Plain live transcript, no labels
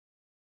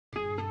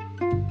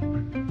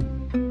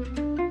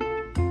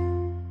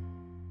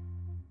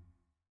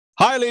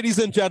Hi, ladies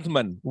and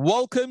gentlemen.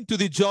 Welcome to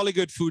the Jolly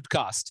Good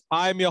Foodcast.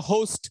 I am your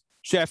host,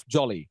 Chef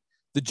Jolly.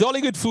 The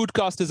Jolly Good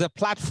Foodcast is a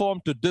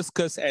platform to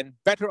discuss and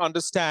better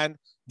understand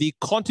the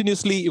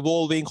continuously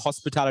evolving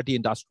hospitality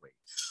industry.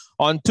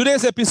 On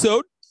today's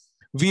episode,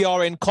 we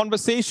are in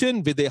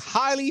conversation with a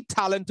highly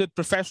talented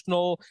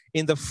professional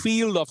in the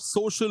field of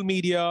social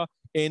media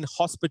in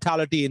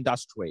hospitality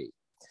industry.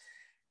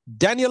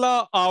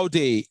 Daniela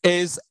Aude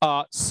is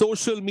a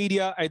social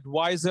media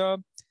advisor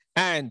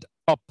and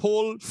a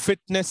pole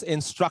fitness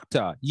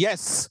instructor.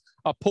 Yes,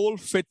 a pole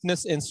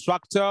fitness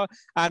instructor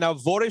and a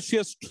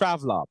voracious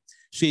traveler.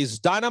 She is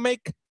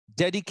dynamic,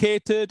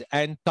 dedicated,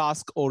 and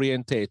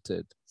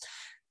task-orientated.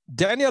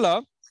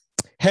 Daniela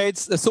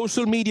heads the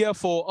social media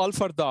for Al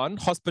Fardan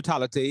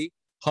Hospitality.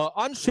 Her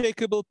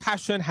unshakable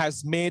passion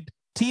has made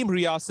Team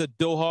Riyasat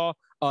Doha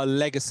a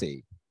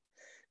legacy.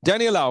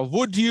 Daniela,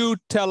 would you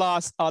tell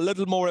us a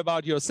little more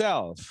about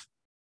yourself?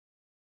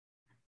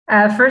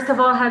 First of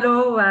all,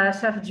 hello,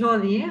 Chef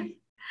Jolie.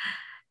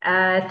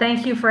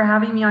 Thank you for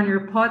having me on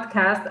your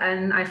podcast,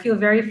 and I feel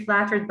very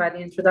flattered by the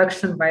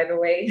introduction, by the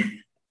way.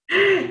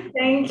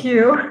 Thank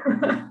you.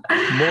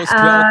 Most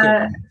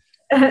welcome.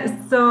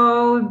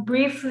 So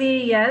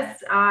briefly,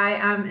 yes, I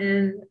am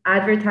in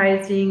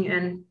advertising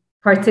and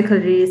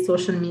particularly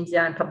social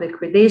media and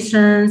public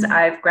relations.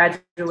 I've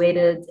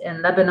graduated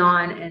in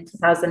Lebanon in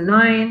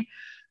 2009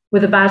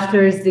 with a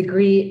bachelor's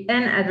degree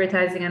in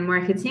advertising and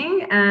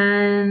marketing.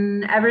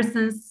 And ever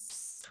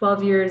since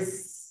 12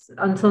 years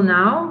until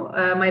now,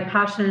 my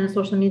passion in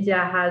social media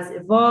has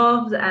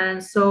evolved.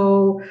 And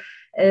so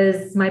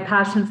is my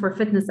passion for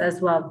fitness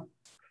as well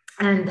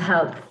and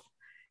health.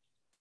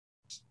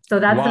 So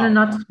that's in a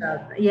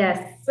nutshell.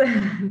 Yes,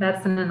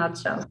 that's in a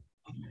nutshell.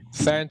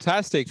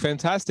 Fantastic,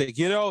 fantastic.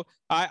 You know,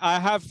 I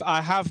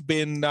have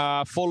been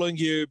following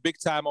you big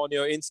time on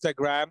your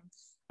Instagram,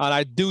 and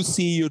I do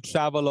see you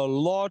travel a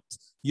lot.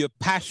 Your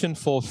passion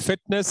for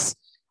fitness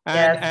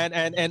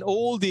and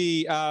all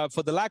the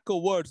for the lack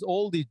of words,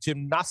 all the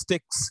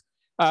gymnastics,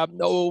 for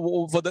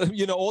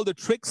the all the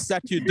tricks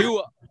that you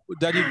do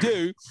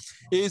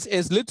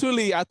is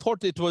literally. I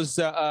thought it was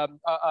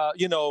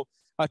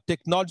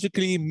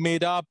technologically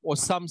made up or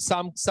some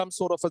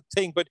sort of a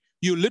thing, but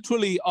you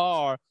literally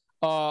are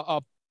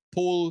a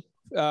pole,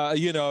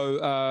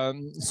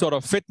 sort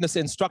of fitness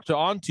instructor,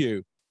 aren't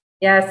you?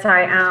 Yes,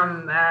 I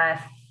am.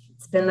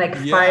 It's been like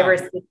 5 or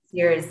 6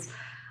 years.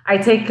 I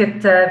take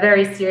it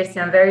very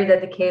seriously. I'm very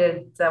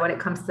dedicated when it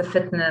comes to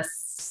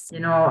fitness.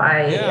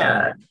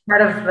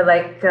 Part of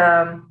it's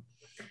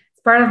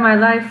part of my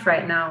life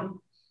right now.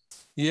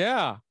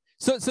 Yeah.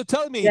 So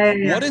tell me,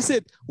 what is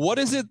it? What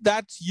is it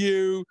that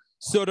you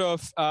sort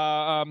of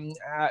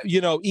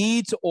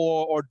eat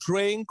or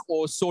drink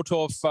or sort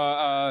of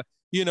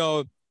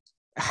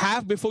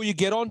have before you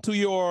get onto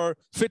your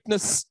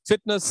fitness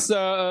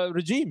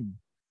regime?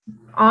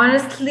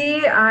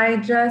 Honestly, I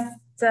just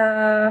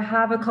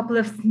have a couple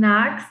of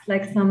snacks,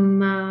 like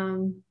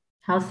some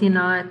healthy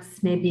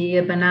nuts, maybe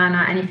a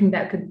banana, anything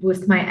that could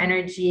boost my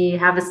energy,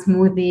 have a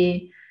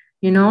smoothie,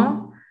 you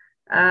know.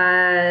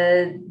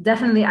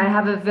 Definitely, I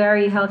have a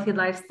very healthy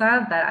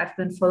lifestyle that I've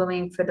been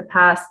following for the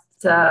past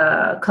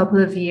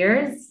couple of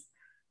years.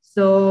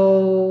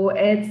 So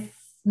it's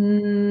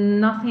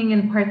nothing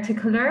in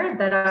particular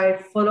that I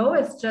follow.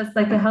 It's just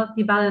like a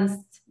healthy,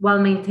 balanced,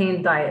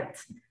 well-maintained diet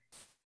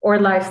or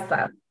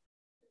lifestyle.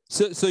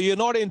 So you're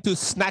not into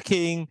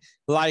snacking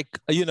like,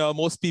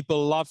 most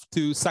people love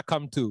to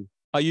succumb to.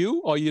 Are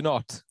you or are you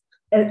not?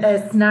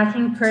 A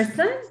snacking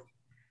person?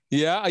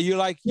 Yeah, are you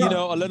like,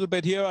 a little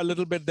bit here, a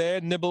little bit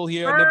there, nibble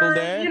here, nibble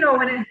there?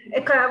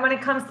 When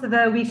it comes to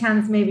the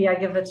weekends, maybe I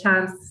give a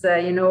chance,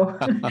 Why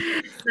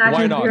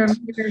not?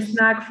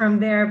 Snack from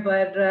there.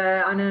 But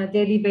on a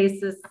daily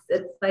basis,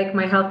 it's like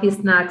my healthy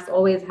snacks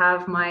always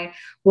have my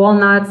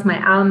walnuts,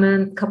 my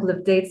almonds, a couple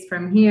of dates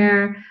from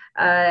here,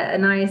 a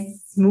nice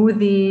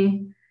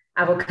smoothie,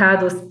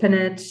 avocado,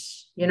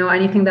 spinach,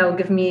 anything that will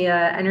give me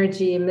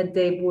energy,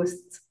 midday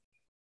boost.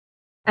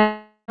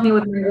 And me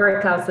with my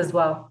workouts as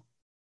well.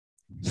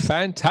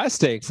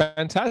 Fantastic.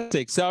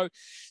 So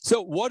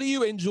what do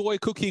you enjoy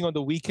cooking on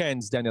the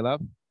weekends, Daniela?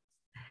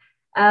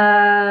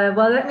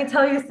 Well, let me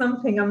tell you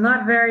something. I'm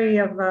not very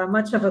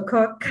much of a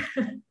cook.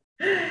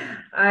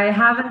 I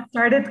haven't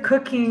started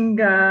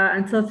cooking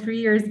until 3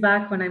 years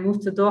back when I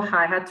moved to Doha.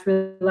 I had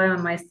to rely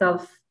on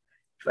myself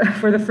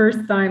for the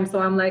first time. So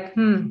I'm like,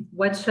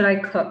 what should I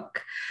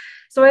cook?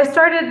 So I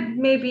started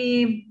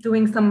maybe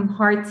doing some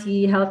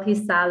hearty, healthy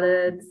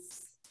salads,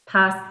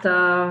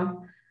 pasta.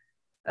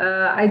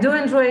 I do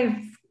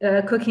enjoy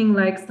cooking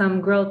like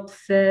some grilled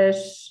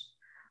fish,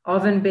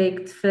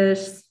 oven-baked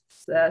fish,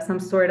 some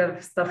sort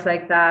of stuff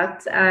like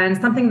that. And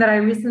something that I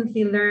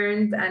recently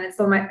learned, and it's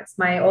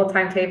my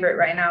all-time favorite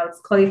right now, it's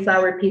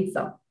cauliflower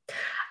pizza.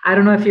 I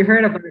don't know if you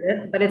heard about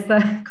it, but it's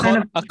a kind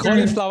of a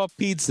cauliflower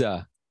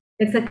pizza.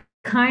 It's a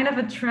kind of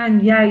a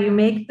trend. Yeah, you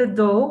make the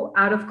dough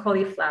out of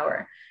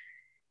cauliflower.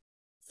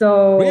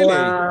 So really?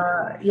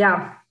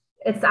 Yeah,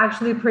 it's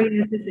actually pretty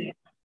interesting.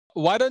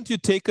 Why don't you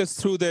take us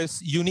through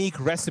this unique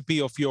recipe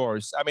of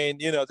yours? I mean,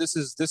 this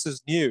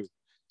is new.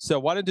 So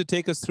why don't you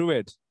take us through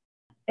it?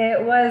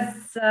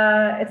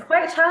 It's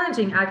quite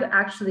challenging,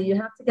 actually. You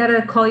have to get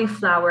a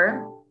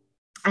cauliflower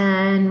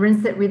and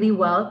rinse it really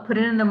well, put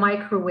it in the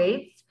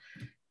microwave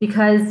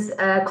because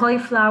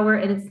cauliflower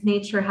in its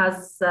nature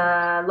has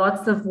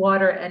lots of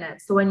water in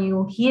it. So when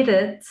you heat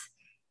it,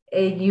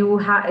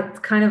 it's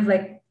kind of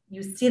like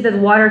you see the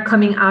water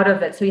coming out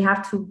of it. So you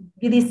have to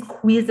really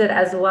squeeze it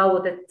as well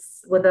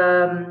with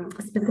a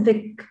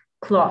specific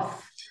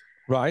cloth.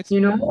 Right.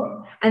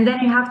 And then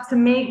you have to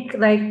make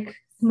like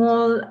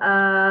small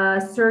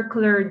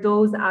circular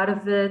doughs out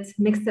of it,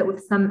 mix it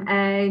with some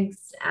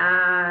eggs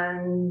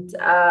and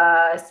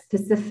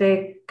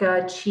specific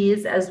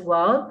cheese as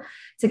well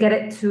to get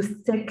it to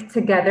stick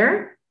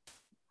together.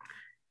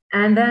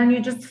 And then you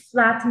just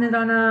flatten it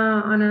on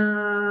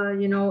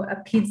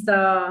a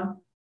pizza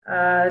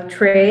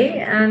tray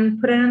and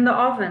put it in the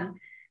oven.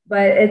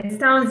 But it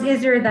sounds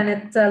easier than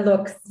it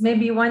looks.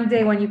 Maybe one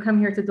day when you come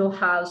here to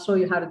Doha, I'll show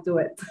you how to do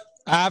it.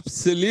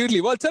 Absolutely.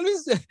 Well, tell me,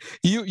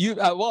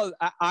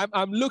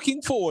 I'm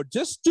looking forward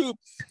just to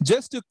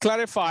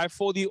clarify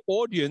for the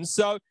audience.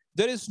 So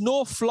there is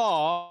no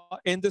flour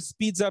in this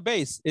pizza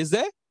base, is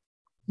there?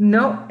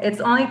 No, it's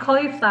only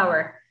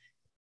cauliflower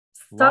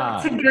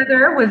stuck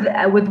together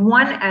with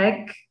one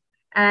egg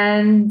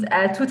and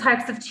two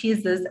types of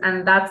cheeses,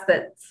 and that's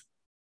it.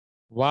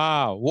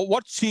 Wow.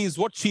 What cheese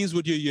would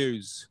you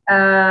use?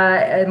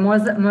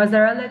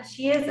 Mozzarella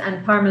cheese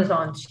and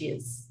Parmesan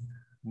cheese.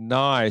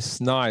 Nice.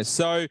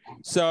 So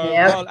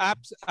yep. Well,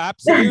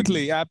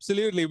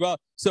 absolutely. Well,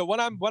 so when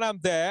I'm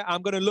there,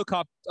 I'm going to look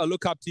up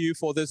to you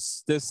for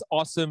this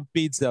awesome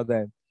pizza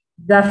then.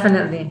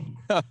 Definitely.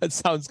 That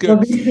sounds good.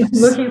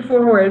 Looking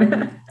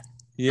forward.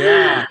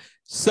 Yeah.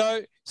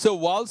 So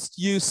whilst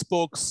you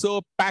spoke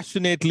so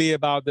passionately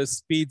about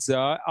this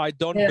pizza, I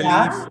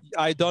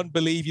don't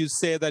believe you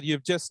say that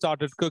you've just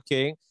started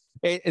cooking.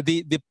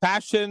 The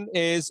passion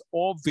is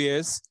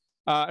obvious,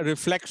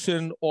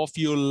 reflection of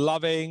you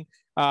loving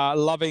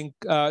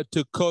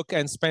to cook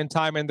and spend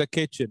time in the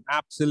kitchen.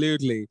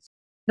 Absolutely.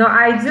 No,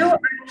 I do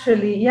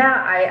actually.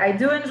 Yeah, I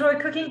do enjoy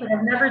cooking, but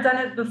I've never done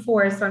it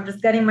before. So I'm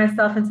just getting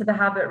myself into the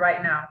habit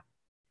right now.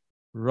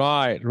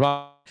 Right.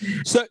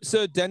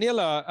 So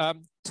Daniela,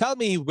 tell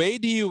me, where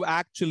do you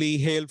actually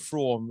hail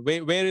from?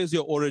 Where is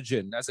your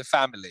origin as a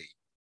family?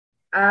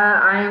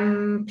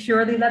 I'm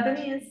purely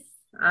Lebanese.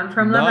 I'm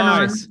from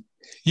Lebanon.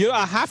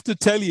 I have to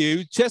tell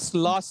you, just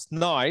last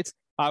night,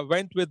 I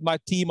went with my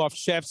team of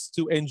chefs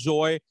to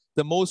enjoy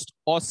the most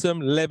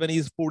awesome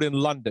Lebanese food in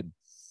London,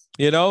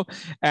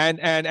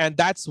 and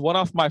that's one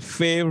of my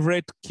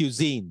favorite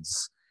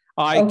cuisines.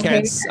 I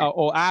can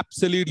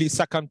absolutely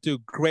succumb to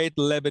great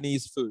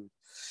Lebanese food.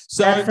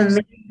 So that's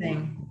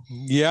amazing.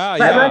 Yeah.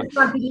 What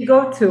restaurant did you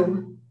go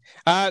to?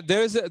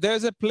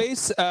 There's a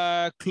place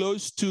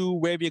close to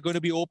where we're going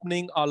to be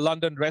opening our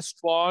London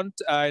restaurant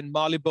in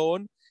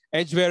Marylebone.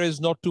 Edgware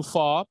is not too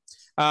far.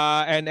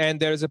 And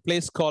there is a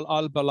place called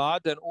Al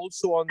Balad, and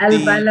also on Al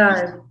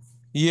Balad.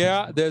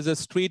 Yeah, there's a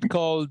street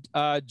called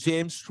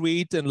James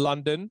Street in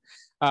London,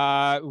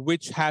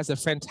 which has a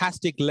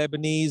fantastic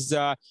Lebanese.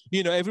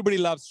 Everybody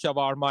loves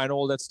shawarma and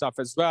all that stuff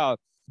as well.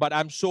 But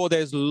I'm sure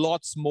there's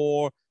lots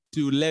more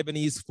to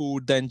Lebanese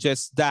food than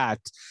just that.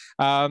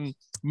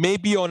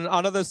 Maybe on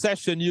another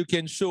session you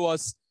can show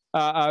us.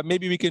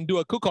 Maybe we can do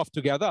a cook-off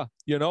together.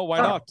 Why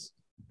not?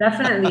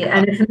 Definitely.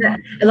 And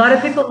a lot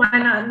of people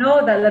might not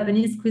know that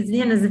Lebanese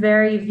cuisine is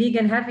very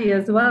vegan heavy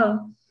as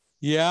well.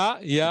 Yeah.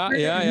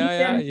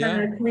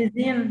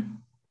 Cuisine.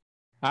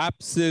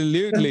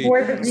 Absolutely.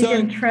 Before the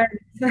vegan trend.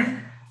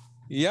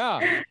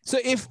 Yeah. So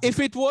if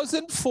it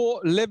wasn't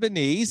for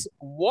Lebanese,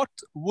 what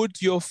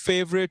would your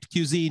favorite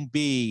cuisine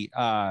be,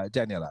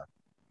 Daniela?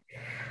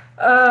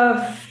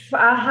 I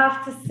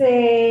have to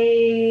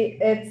say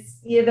it's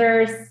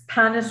either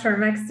Spanish or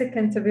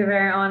Mexican, to be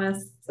very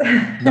honest.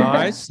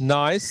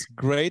 Nice,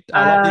 great.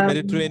 I love the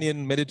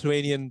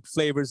Mediterranean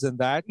flavors in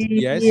that.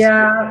 Yes.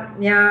 Yeah.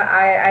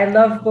 I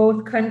love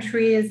both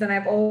countries, and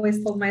I've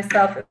always told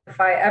myself if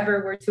I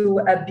ever were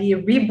to be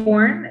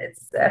reborn, it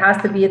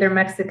has to be either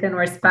Mexican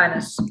or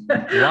Spanish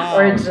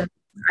origin.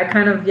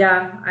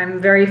 I'm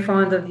very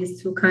fond of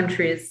these two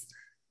countries.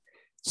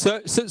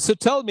 So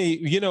tell me,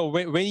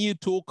 when you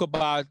talk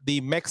about the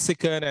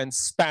Mexican and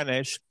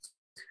Spanish,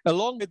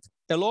 along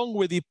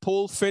with the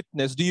pole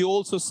fitness, do you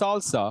also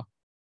salsa?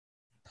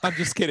 I'm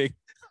just kidding.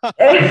 Well,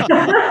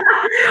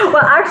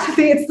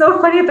 actually, it's so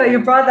funny that you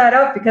brought that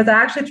up because I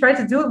actually tried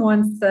to do it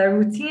once, a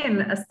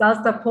routine, a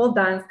salsa pole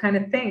dance kind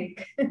of thing.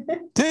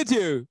 Did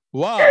you?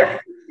 Wow.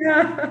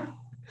 Yeah.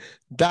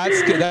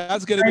 That's good.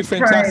 That's going to be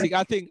fantastic.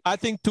 I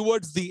think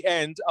towards the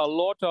end, a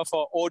lot of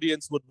our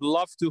audience would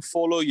love to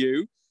follow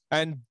you.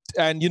 And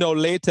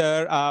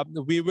later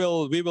we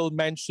will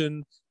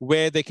mention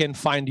where they can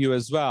find you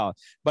as well.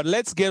 But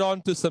let's get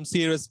on to some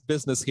serious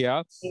business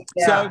here.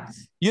 Yeah.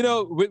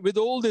 So with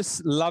all this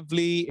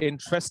lovely,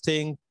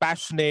 interesting,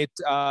 passionate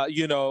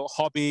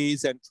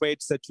hobbies and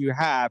traits that you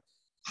have,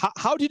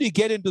 how did you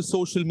get into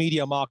social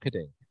media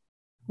marketing?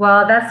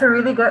 Well, that's a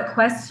really good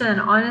question.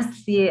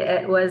 Honestly,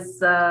 it was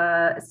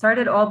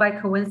started all by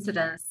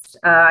coincidence.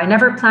 I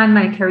never planned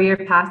my career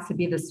path to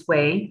be this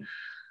way.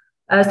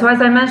 So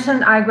as I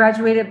mentioned, I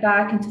graduated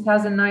back in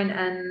 2009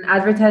 in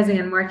advertising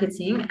and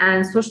marketing,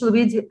 and social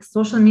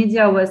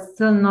media was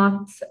still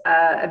not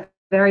a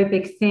very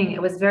big thing.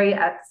 It was very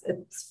at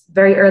its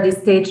very early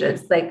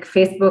stages. Like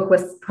Facebook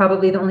was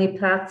probably the only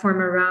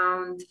platform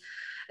around.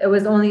 It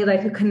was only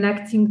like a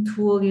connecting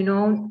tool, you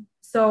know.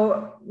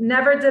 So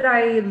never did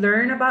I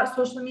learn about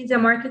social media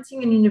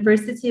marketing in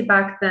university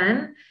back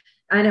then,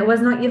 and it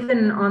was not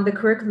even on the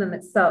curriculum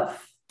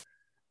itself.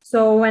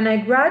 So when I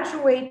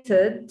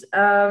graduated,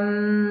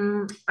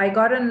 I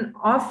got an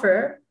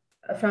offer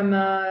from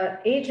an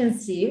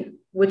agency,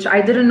 which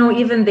I didn't know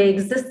even they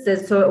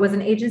existed. So it was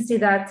an agency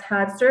that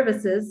had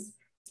services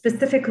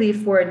specifically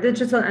for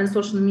digital and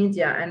social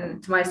media.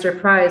 And to my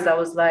surprise, I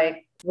was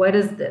like, what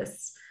is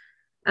this?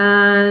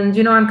 And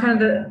you know, I'm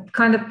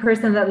kind of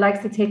person that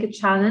likes to take a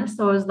challenge.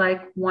 So I was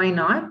like, why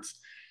not?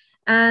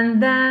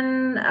 And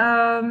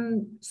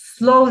then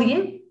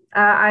slowly,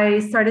 I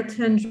started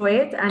to enjoy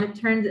it, and it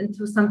turned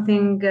into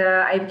something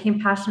I became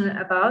passionate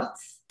about.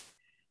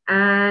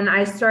 And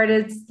I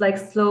started like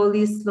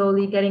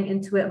slowly getting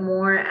into it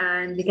more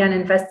and began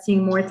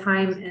investing more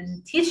time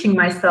in teaching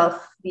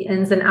myself the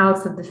ins and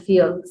outs of the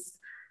fields.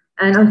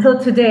 And until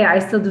today, I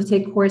still do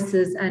take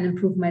courses and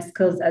improve my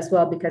skills as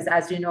well, because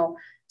as you know,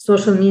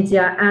 social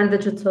media and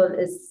digital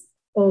is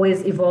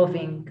always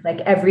evolving. Like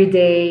every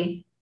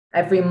day,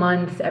 every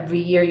month, every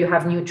year, you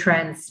have new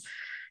trends.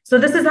 So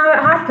this is how it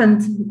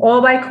happened,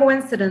 all by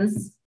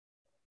coincidence.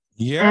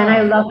 And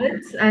I Yeah. love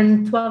it.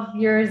 And 12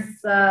 years,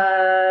 so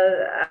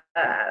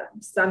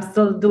I'm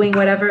still doing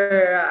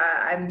whatever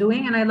I'm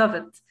doing, and I love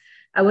it.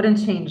 I wouldn't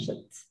change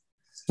it.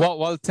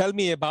 Well, tell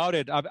me about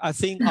it. I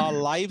think our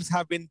lives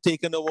have been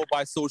taken over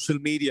by social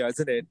media,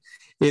 isn't it?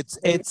 It's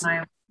Big it's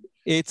time.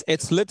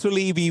 it's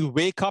literally we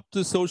wake up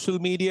to social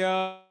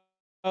media,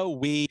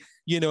 we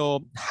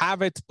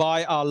have it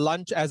by our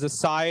lunch as a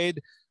side,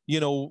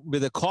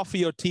 with a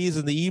coffee or teas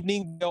in the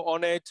evening, we're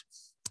on it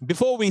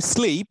before we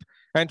sleep.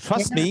 And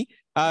trust Yeah. me,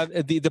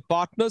 the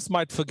partners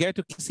might forget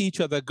to kiss each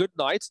other good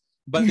night,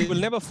 but they will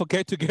never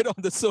forget to get on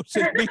the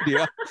social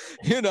media.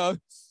 you know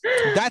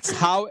that's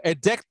how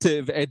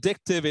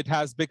addictive it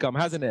has become,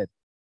 hasn't it?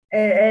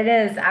 It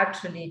is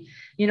actually,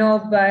 you know,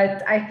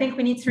 but I think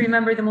we need to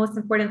remember the most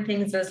important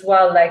things as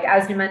well. Like,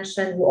 as you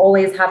mentioned, we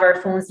always have our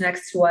phones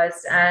next to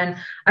us. And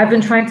I've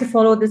been trying to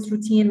follow this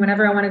routine.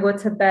 Whenever I want to go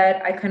to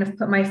bed, I kind of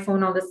put my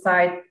phone on the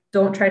side.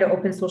 Don't try to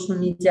open social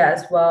media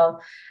as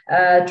well.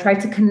 Try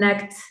to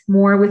connect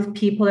more with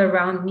people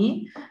around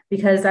me,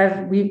 because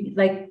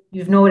like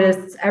you've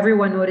noticed,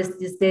 everyone noticed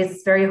these days,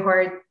 it's very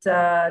hard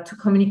to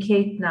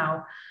communicate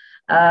now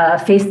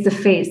face to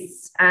face.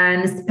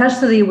 And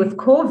especially with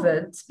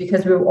COVID,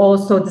 because we are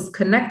also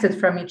disconnected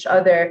from each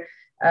other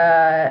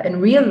in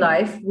real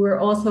life, we're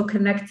also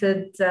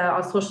connected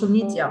on social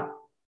media.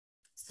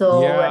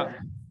 So, Yeah,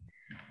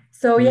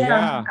 so yeah,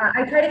 yeah.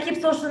 I try to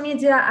keep social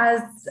media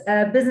as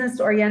business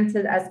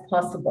oriented as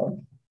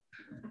possible.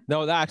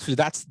 No, actually,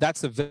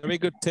 that's a very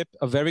good tip,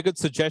 a very good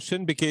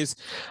suggestion, because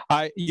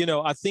I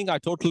think I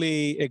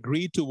totally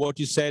agree to what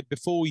you said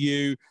before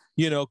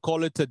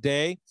call it a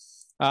day.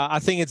 I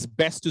think it's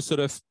best to sort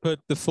of put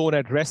the phone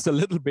at rest a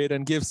little bit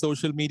and give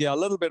social media a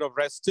little bit of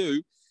rest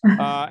too.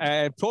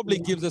 And it probably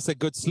Yeah, gives us a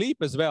good sleep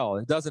as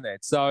well, doesn't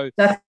it? So,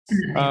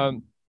 definitely.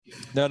 um,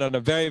 no,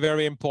 very,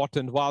 very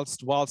important.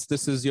 Whilst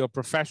this is your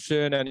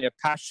profession and your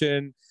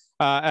passion,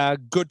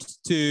 good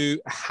to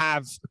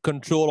have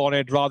control on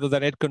it rather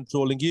than it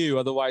controlling you.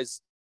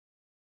 Otherwise,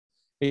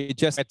 it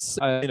just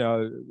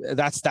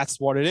that's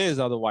what it is.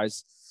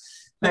 Otherwise,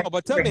 no. I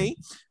But tell agree. me,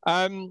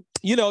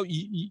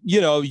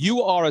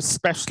 you are a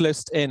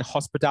specialist in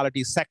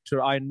hospitality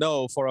sector. I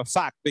know for a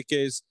fact,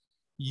 because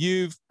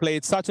you've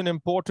played such an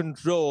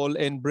important role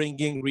in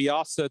bringing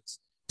Riyasat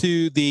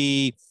to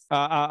the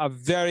a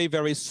very,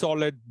 very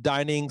solid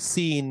dining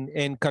scene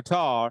in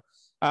Qatar.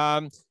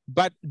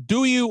 But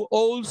do you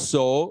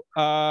also,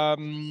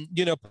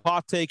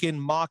 partake in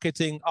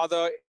marketing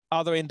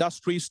other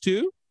industries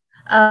too?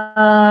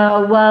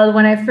 Well,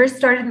 when I first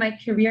started my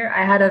career,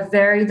 I had a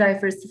very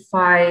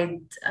diversified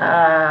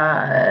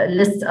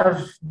list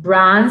of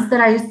brands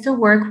that I used to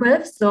work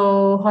with.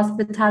 So,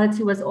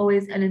 hospitality was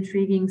always an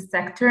intriguing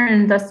sector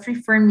and industry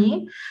for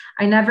me.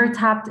 I never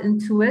tapped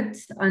into it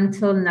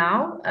until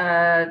now,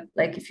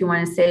 like if you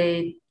want to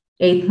say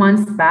 8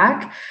 months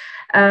back.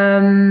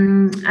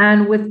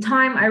 And with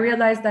time, I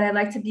realized that I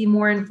like to be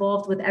more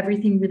involved with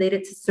everything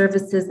related to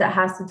services that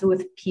has to do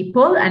with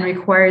people and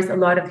requires a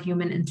lot of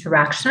human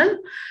interaction.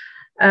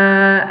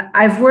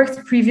 I've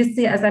worked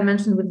previously, as I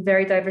mentioned, with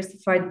very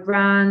diversified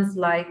brands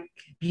like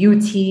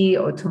beauty,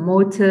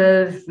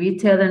 automotive,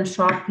 retail and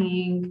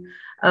shopping,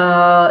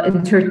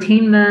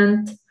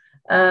 entertainment,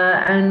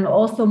 and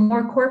also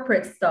more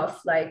corporate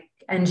stuff like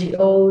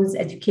NGOs,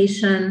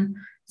 education.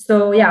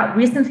 So yeah,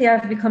 recently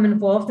I've become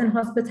involved in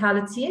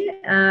hospitality,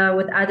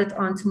 with added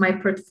onto my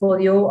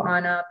portfolio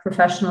on a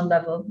professional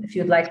level, if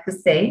you'd like to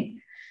say.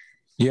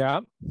 Yeah,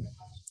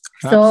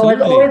 So it's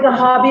absolutely. always a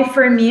hobby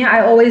for me.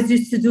 I always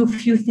used to do a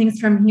few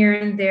things from here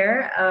and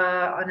there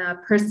on a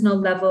personal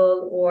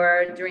level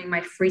or during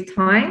my free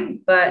time,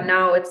 but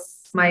now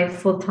it's my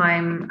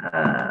full-time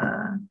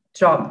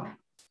job.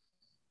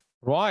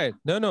 Right.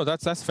 No,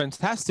 that's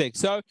fantastic.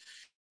 So,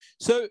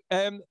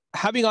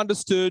 having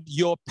understood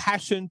your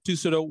passion to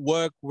sort of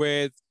work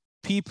with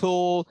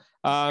people,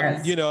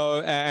 Yes.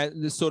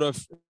 and this sort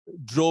of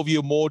drove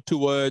you more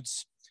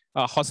towards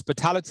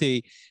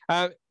hospitality.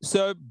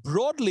 So,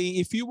 broadly,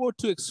 if you were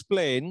to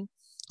explain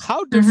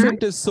how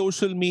different is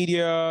social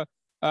media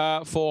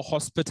for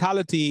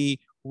hospitality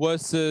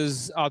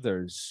versus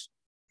others?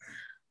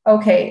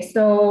 Okay,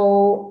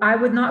 so I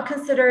would not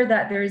consider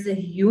that there is a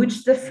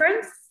huge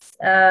difference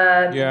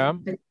Yeah.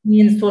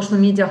 between social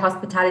media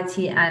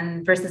hospitality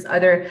and versus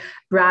other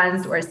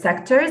brands or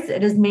sectors.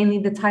 It is mainly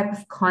the type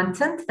of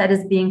content that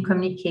is being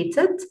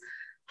communicated.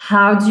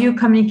 How do you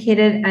communicate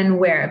it and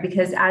where?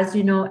 Because as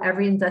you know,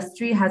 every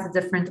industry has a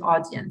different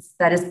audience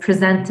that is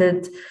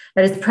presented,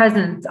 that is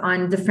present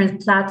on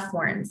different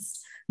platforms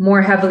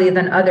more heavily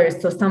than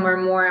others. So some are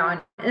more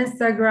on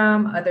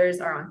Instagram, others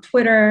are on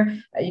Twitter,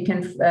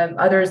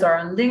 others are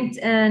on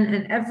LinkedIn,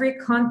 and every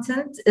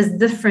content is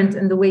different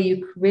in the way you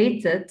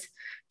create it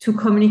to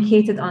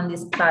communicate it on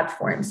these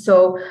platforms.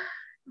 So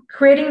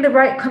creating the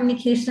right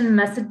communication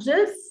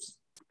messages,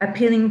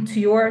 appealing to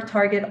your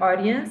target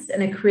audience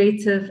in a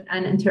creative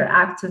and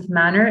interactive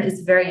manner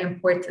is very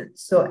important.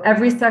 So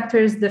every sector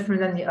is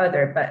different than the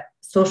other, but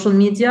social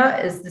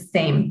media is the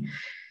same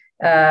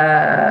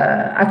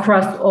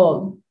across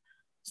all.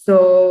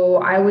 So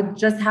I would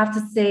just have to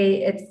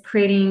say it's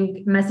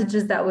creating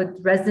messages that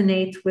would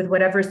resonate with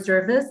whatever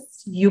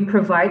service you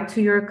provide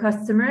to your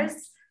customers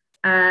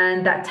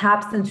and that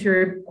taps into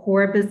your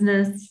core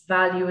business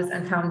values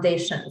and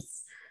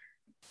foundations.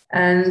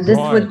 And this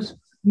would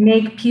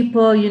make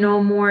people,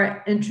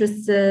 more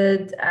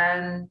interested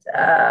and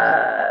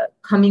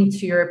coming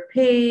to your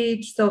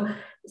page. So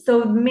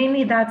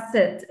mainly that's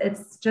it.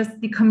 It's just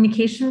the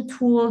communication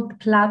tool, the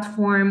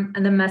platform,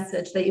 and the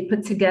message that you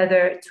put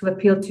together to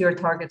appeal to your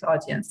target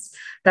audience.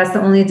 That's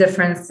the only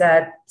difference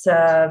that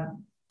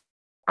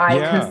I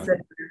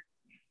consider,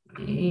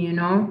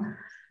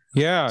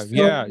 Yeah.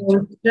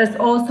 Just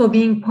also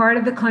being part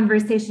of the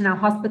conversation. Now,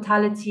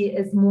 hospitality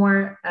is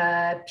more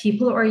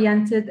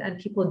people-oriented and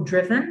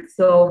people-driven.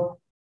 So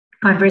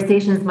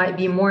conversations might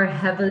be more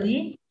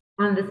heavily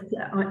on this,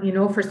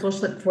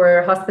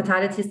 for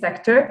hospitality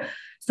sector.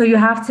 So you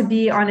have to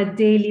be on a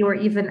daily or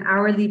even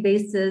hourly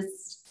basis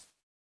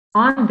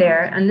on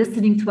there and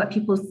listening to what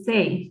people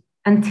say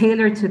and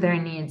tailor to their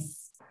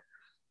needs.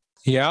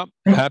 Yeah,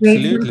 Create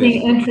absolutely.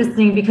 something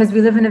interesting because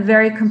we live in a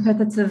very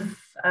competitive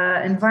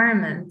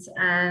environment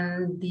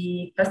and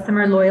the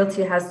customer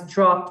loyalty has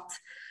dropped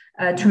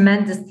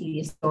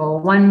tremendously. So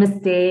one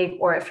mistake,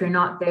 or if you're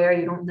not there,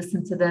 you don't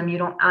listen to them, you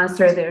don't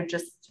answer,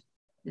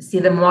 you see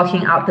them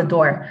walking out the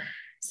door.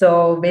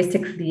 So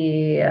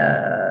basically,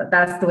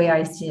 that's the way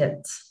I see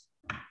it.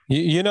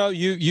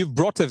 You've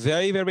brought a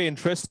very, very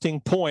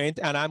interesting point,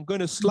 and I'm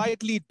going to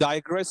slightly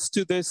digress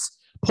to this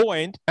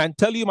point and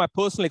tell you my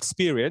personal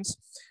experience.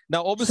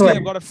 Now, obviously, sure.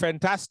 I've got a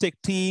fantastic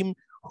team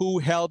who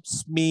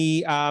helps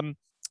me,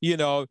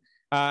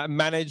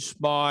 manage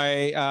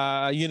my,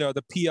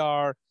 the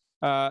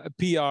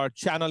PR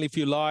channel, if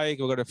you like.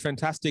 We've got a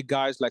fantastic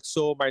guys like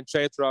Soma and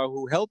Chaitra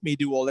who help me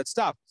do all that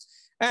stuff.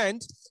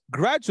 And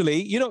gradually,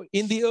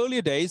 in the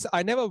earlier days,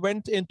 I never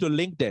went into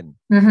LinkedIn.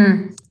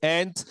 Mm-hmm.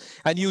 And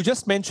you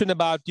just mentioned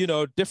about,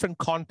 different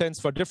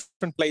contents for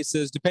different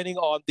places, depending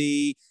on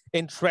the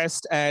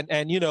interest and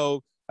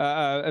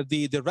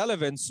the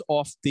relevance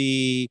of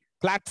the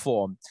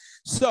platform.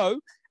 So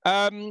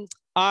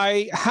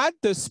I had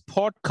this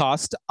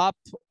podcast up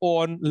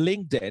on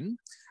LinkedIn,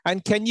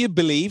 and can you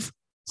believe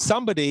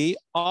somebody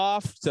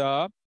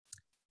after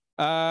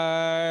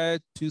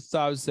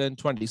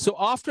 2020. So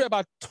after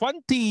about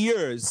 20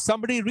 years,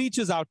 somebody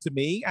reaches out to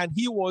me, and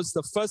he was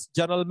the first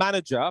general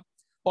manager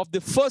of the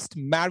first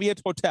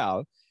Marriott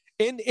hotel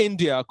in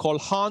India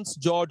called Hans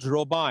George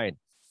Robine.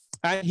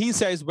 And he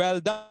says, well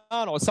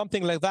done, or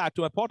something like that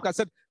to my podcast. I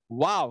said,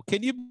 wow,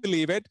 can you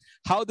believe it?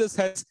 How this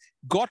has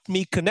got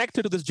me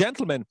connected to this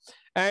gentleman.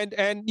 And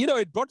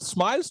it brought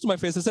smiles to my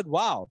face. I said,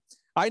 wow,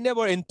 I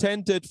never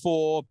intended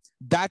for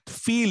that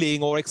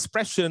feeling or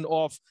expression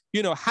of,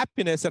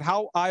 happiness and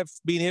how I've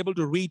been able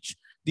to reach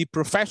the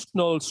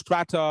professional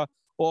strata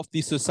of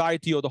the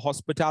society or the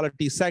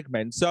hospitality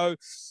segment. So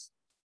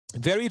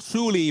very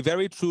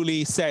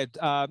truly said,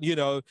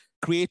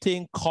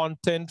 creating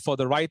content for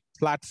the right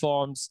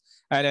platforms.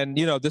 And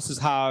then, this is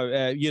how,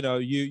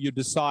 you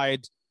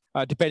decide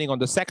depending on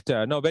the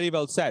sector. No, very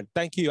well said.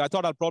 Thank you. I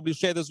thought I'll probably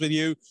share this with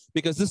you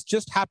because this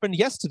just happened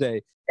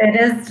yesterday. It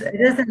is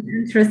an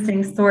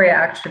interesting story,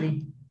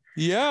 actually.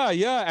 Yeah.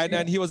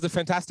 And he was the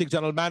fantastic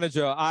general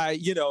manager.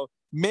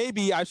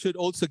 Maybe I should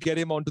also get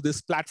him onto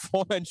this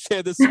platform and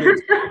share this with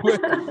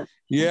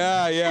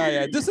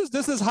yeah. This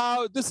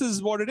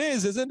is what it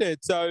is, isn't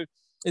it? So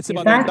it's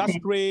about the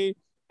industry.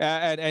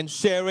 and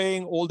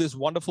sharing all these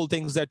wonderful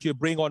things that you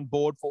bring on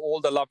board for all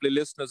the lovely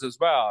listeners as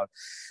well.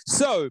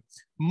 So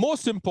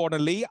most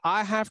importantly,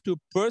 I have to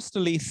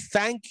personally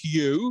thank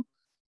you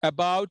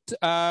about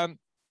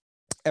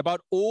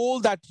all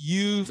that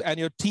you and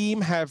your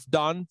team have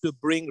done to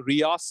bring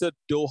Riyasat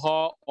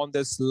Doha on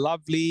this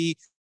lovely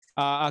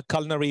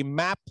culinary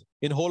map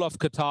in whole of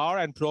Qatar,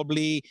 and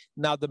probably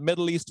now the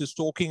Middle East is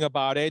talking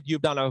about it.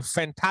 You've done a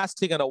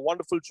fantastic and a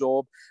wonderful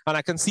job, and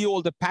I can see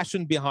all the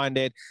passion behind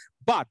it.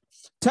 But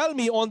tell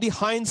me, on the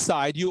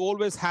hindsight, you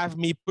always have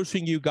me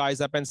pushing you guys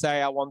up and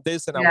say, I want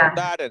this and I want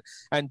that,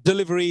 and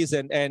deliveries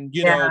and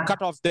you know,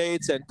 cutoff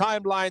dates and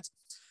timelines.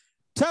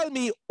 Tell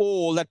me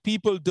all that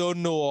people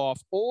don't know of,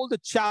 all the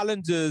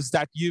challenges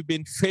that you've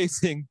been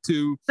facing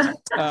to,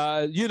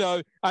 you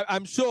know,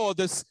 I'm sure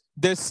this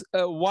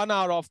 1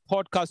 hour of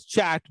podcast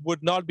chat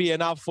would not be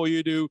enough for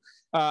you to,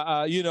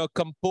 you know,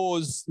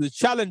 compose the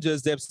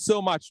challenges. There's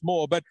so much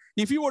more. But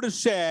if you were to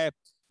share,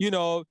 you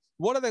know,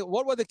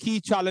 what were the key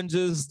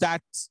challenges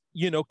that,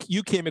 you know,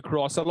 you came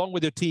across along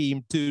with your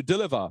team to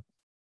deliver?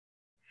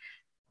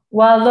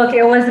 Well, look,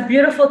 it was a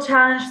beautiful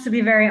challenge, to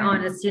be very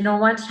honest. You know,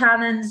 one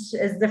challenge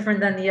is different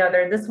than the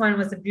other. This one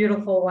was a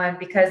beautiful one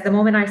because the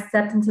moment I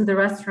stepped into the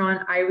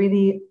restaurant, I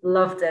really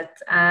loved it.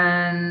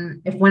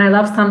 And when I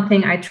love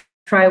something, I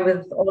try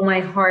with all my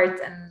heart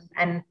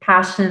and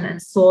passion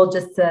and soul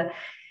just to,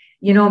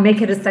 you know,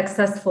 make it a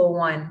successful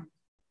one.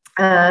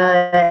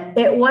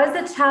 It was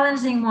a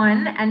challenging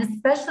one, and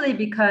especially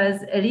because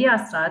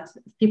Riyasat,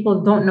 if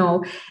people don't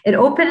know, it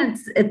opened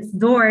its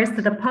doors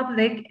to the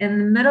public in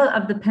the middle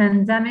of the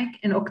pandemic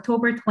in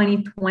October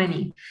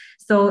 2020.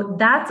 So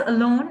that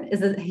alone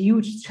is a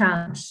huge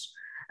challenge,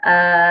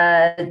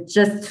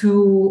 just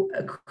to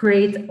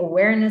create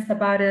awareness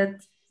about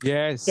it.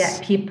 Yes.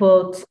 Get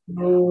people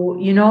to,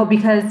 you know,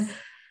 because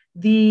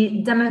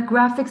the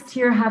demographics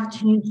here have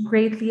changed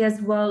greatly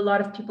as well. A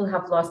lot of people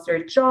have lost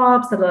their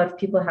jobs. A lot of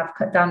people have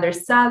cut down their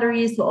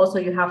salaries. So also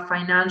you have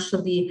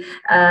financially,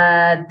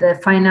 the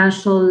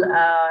financial,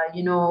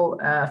 you know,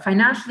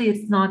 financially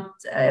it's not,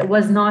 it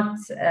was not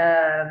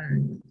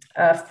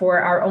for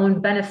our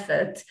own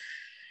benefit.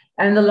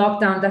 And the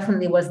lockdown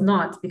definitely was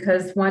not,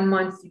 because 1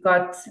 month you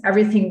got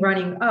everything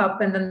running up,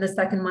 and then the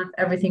second month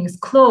everything is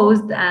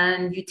closed,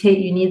 and you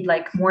need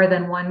like more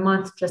than 1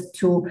 month just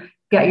to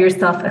get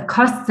yourself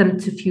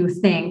accustomed to few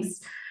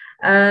things.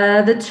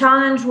 The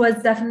challenge was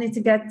definitely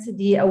to get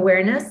the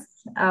awareness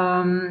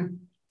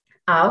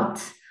out,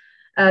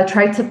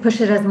 try to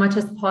push it as much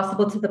as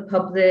possible to the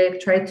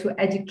public, try to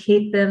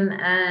educate them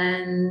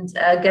and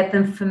get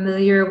them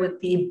familiar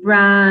with the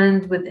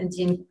brand, with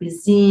Indian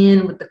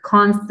cuisine, with the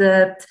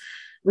concept,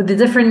 with the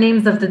different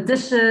names of the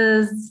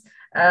dishes,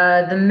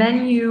 the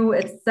menu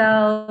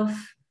itself.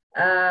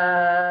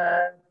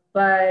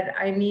 But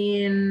I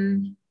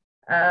mean,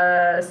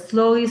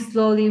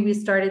 slowly we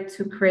started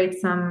to create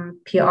some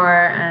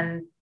PR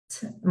and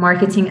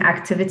marketing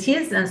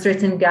activities and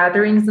certain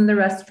gatherings in the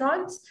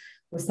restaurant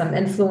with some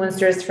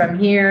influencers from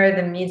here,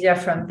 the media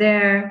from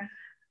there.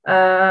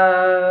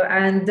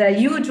 And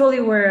you,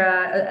 Jolie,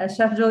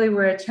 Chef Jolie,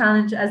 were a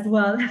challenge as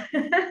well.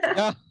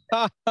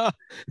 Well,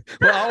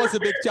 I was a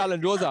big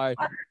challenge, was I?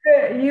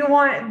 You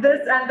want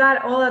this and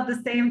that all at the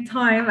same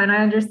time. And I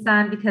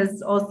understand,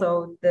 because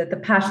also the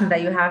passion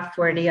that you have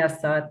for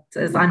Riyasat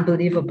is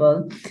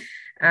unbelievable.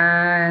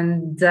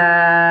 And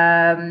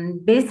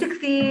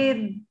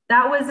basically,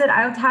 that was it.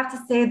 I would have to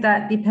say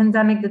that the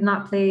pandemic did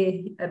not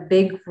play a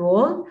big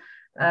role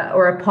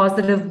or a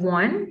positive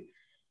one.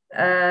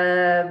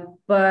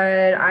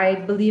 But I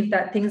believe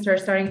that things are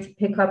starting to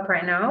pick up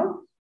right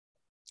now.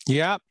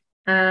 Yeah.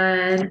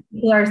 And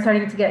people are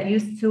starting to get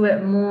used to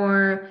it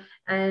more,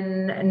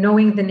 and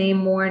knowing the name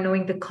more,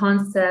 knowing the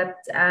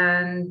concept.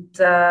 And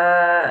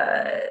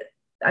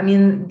I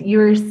mean,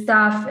 your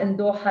staff in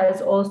Doha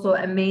is also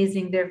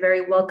amazing. They're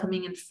very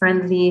welcoming and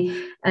friendly.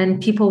 And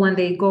people, when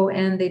they go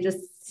in, they just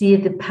see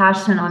the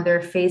passion on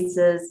their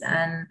faces.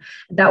 And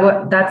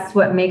that's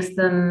what makes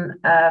them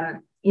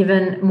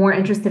even more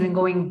interested in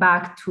going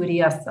back to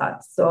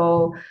Riyasat.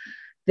 So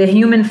the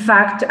human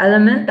factor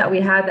element that we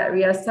had at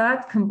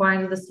Riyasat,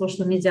 combined with the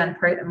social media and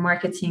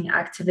marketing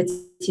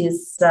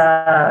activities,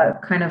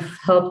 kind of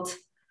helped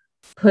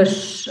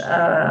push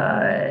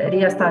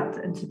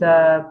Riyasat into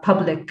the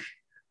public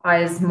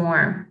eyes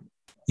more.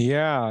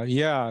 Yeah.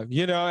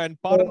 You know, and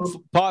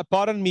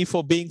pardon me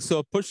for being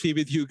so pushy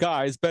with you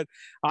guys, but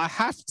I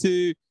have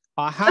to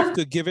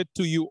give it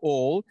to you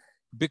all,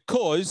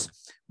 because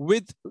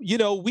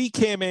we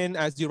came in,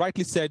 as you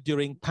rightly said,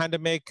 during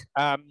pandemic.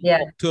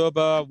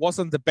 October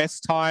wasn't the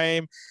best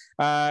time.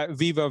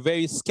 We were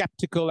very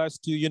skeptical as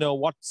to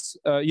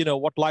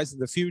what lies in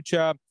the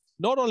future.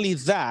 Not only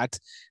that,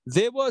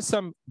 there were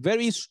some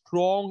very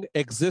strong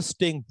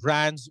existing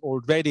brands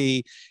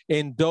already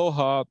in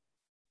Doha,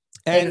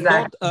 and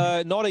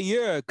not a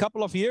year, a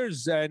couple of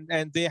years,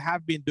 and they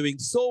have been doing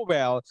so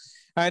well.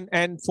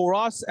 And for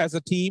us as a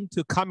team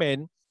to come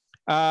in,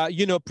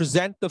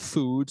 present the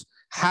food,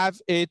 have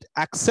it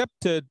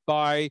accepted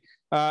by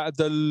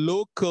the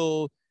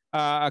local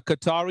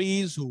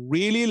Qataris who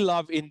really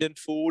love Indian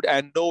food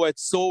and know it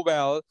so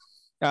well.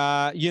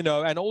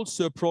 And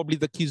also probably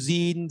the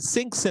cuisine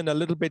sinks in a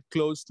little bit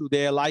close to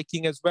their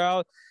liking as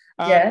well.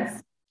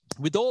 Yes.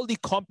 With all the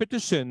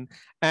competition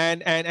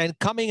and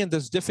coming in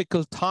this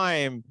difficult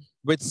time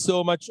with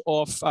so much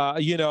of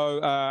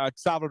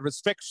travel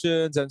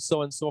restrictions and so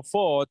on and so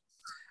forth,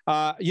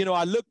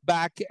 I look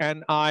back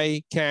and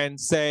I can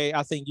say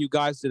I think you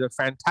guys did a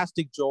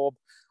fantastic job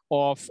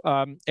of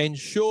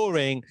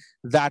ensuring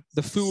that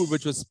the food,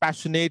 which was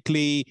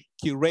passionately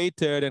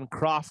curated and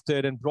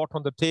crafted and brought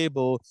on the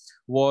table,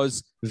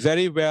 was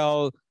very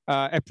well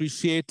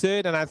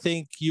appreciated. And I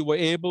think you were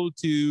able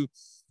to,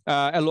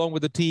 along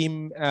with the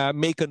team,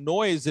 make a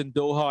noise in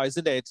Doha,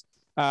 isn't it?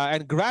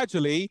 And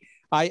gradually,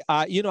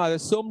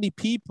 there's so many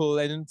people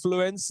and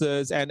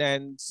influencers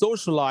and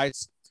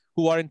socialites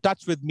who are in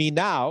touch with me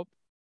now.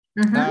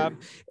 Mm-hmm.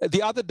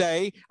 The other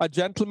day, a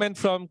gentleman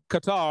from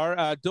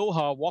Qatar,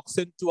 Doha, walks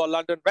into a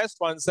London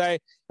restaurant and say,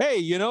 "Hey,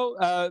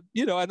 and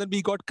then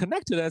we got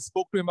connected. And I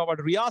spoke to him about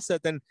Riyasat,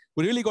 and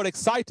we really got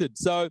excited.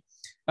 So,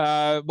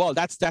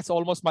 that's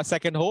almost my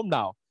second home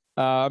now.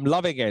 I'm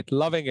loving it.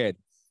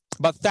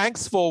 But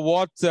thanks for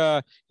what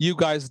you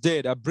guys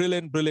did. A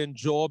brilliant, brilliant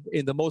job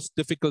in the most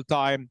difficult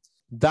time.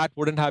 That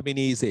wouldn't have been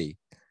easy.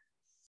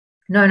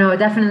 No,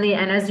 definitely.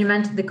 And as you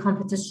mentioned, the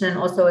competition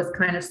also is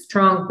kind of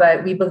strong,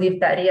 but we believe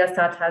that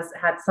Riyasat has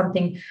had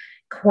something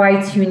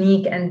quite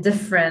unique and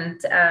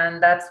different.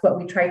 And that's what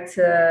we try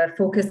to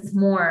focus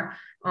more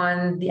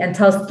on and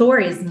tell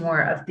stories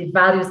more of the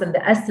values and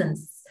the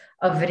essence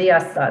of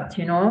Riyasat,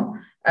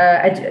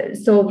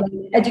 So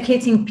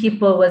educating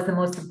people was the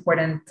most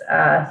important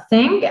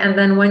thing. And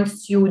then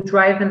once you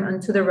drive them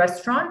into the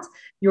restaurant,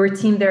 your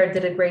team there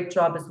did a great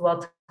job as well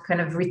to kind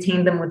of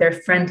retain them with their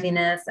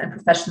friendliness and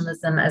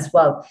professionalism as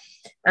well.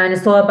 And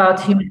it's all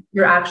about human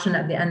interaction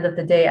at the end of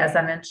the day. As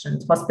I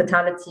mentioned,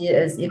 hospitality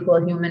is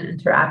equal human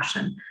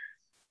interaction.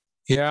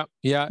 Yeah,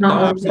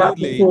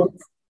 absolutely.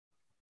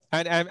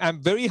 And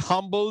I'm very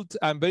humbled.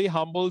 I'm very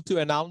humbled to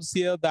announce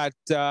here that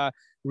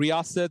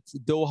Riyasat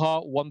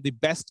Doha won the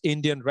Best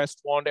Indian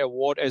Restaurant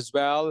Award as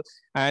well.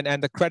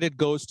 And the credit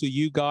goes to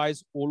you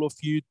guys, all of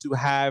you, to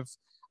have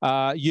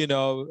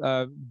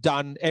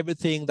done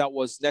everything that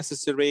was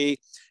necessary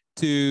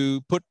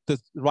to put the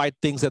right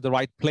things at the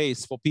right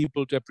place for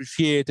people to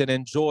appreciate and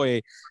enjoy.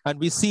 And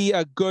we see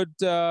a good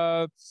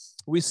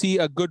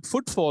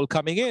footfall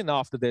coming in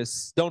after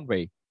this, don't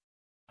we?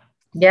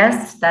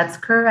 Yes, that's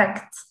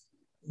correct.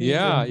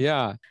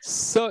 Yeah.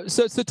 So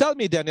tell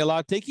me,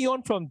 Daniela, taking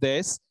on from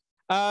this,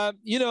 how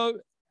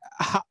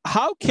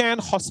can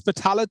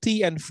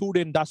hospitality and food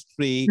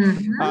industry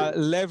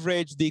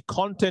leverage the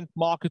content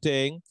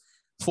marketing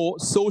for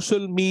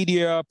social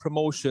media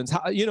promotions,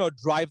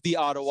 drive the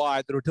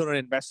ROI, the return on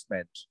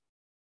investment?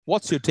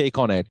 What's your take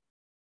on it?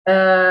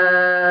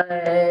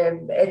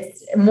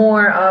 It's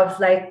more of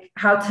like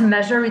how to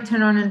measure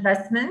return on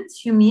investment,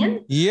 you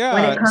mean? Yeah.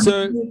 When it comes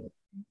to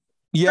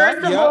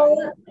First of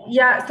all,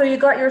 so you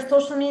got your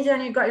social media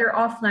and you got your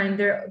offline.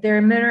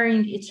 They're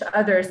mirroring each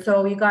other.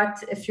 So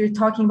if you're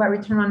talking about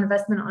return on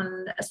investment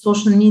on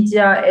social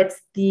media,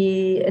 it's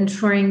the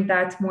ensuring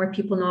that more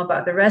people know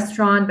about the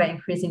restaurant by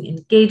increasing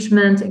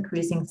engagement,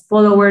 increasing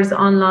followers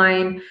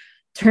online,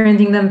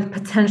 turning them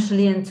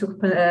potentially into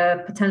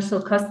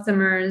potential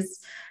customers,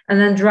 and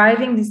then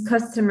driving these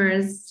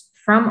customers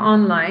from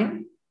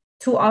online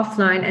to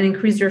offline and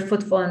increase your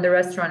footfall in the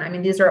restaurant. I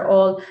mean, these are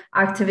all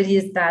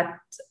activities that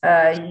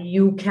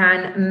you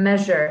can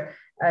measure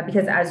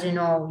because, as you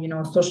know,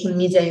 social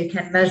media, you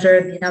can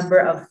measure the number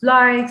of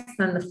likes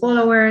and the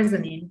followers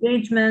and the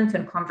engagement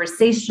and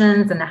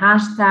conversations and the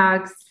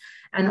hashtags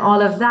and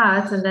all of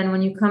that. And then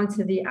when you come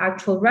to the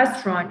actual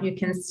restaurant, you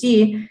can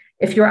see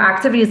if your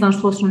activities on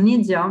social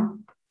media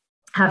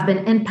have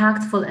been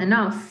impactful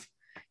enough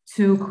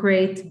to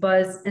create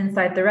buzz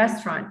inside the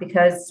restaurant,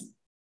 because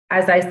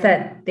as I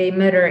said, they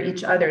mirror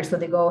each other, so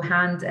they go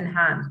hand in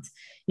hand.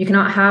 You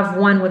cannot have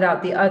one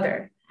without the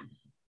other.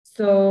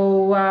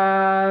 So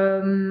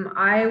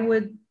I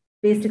would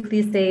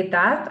basically say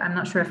that. I'm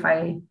not sure if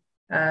I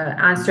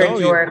answered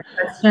your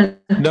question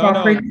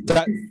properly.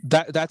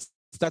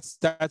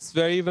 That's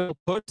very well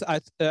put.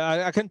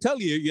 I can tell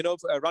you,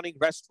 running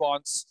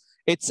restaurants,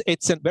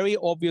 it's a very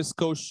obvious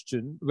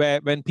question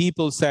when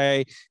people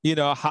say,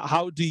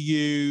 how do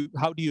you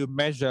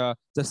measure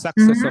the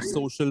success of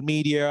social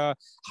media?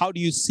 How do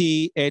you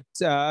see it,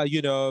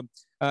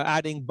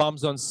 adding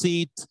bums on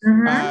seat?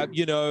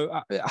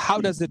 How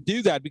does it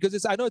do that?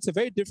 Because I know it's a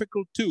very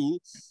difficult tool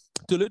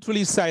to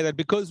literally say that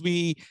because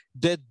we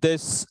did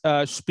this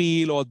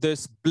spiel or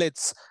this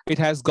blitz, it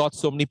has got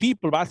so many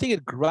people. But I think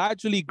it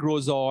gradually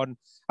grows on,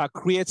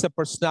 creates a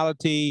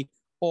personality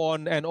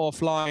on and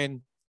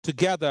offline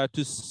together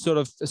to sort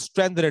of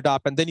strengthen it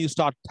up, and then you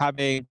start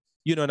having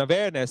an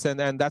awareness,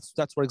 and that's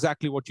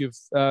exactly what you've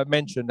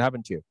mentioned,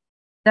 haven't you?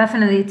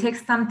 Definitely, it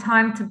takes some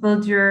time to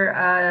build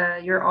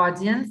your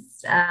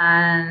audience,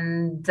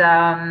 and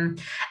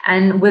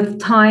with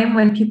time,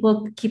 when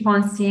people keep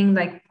on seeing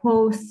like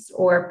posts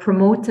or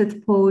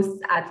promoted posts,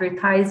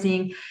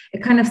 advertising,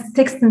 it kind of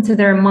sticks into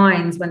their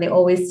minds when they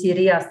always see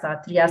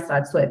Riyasat,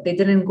 Riyasat. So if they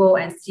didn't go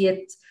and see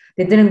it,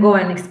 they didn't go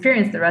and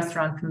experience the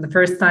restaurant from the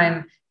first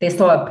time they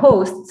saw a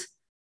post.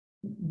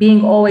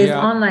 Being always Yeah.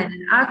 online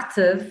and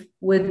active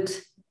would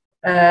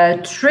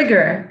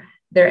trigger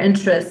their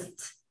interest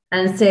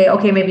and say,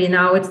 okay, maybe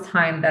now it's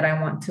time that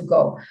I want to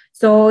go.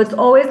 So it's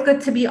always good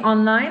to be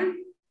online,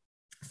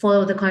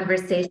 follow the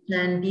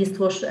conversation, be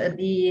social,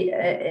 be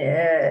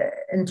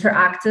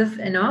interactive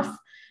enough,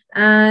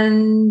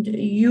 and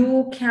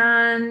you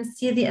can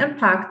see the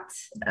impact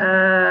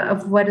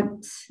of what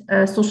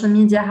social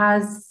media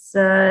has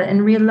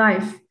in real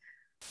life.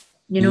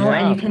 And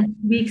Yeah. you can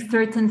tweak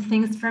certain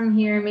things from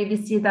here, maybe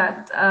see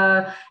that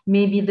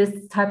maybe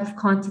this type of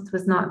content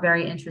was not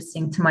very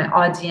interesting to my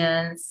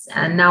audience,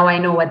 and now I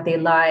know what they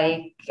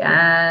like.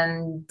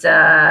 And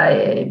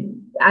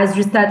as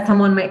you said,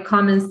 someone might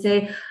come and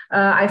say,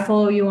 I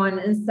follow you on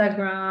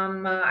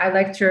Instagram, I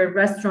liked your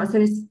restaurant. So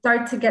you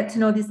start to get to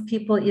know these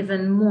people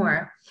even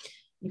more.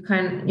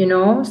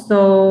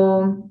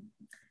 So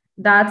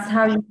that's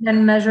how you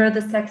can measure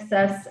the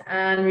success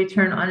and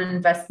return on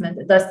investment.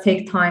 It does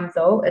take time,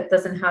 though. It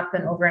doesn't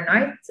happen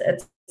overnight.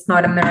 It's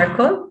not a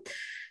miracle.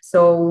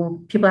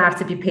 So people have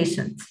to be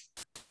patient.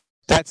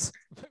 That's,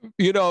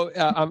 I'm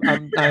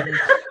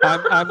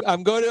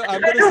going to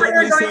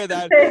certainly say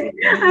that.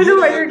 I know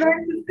what you're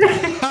going to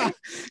say.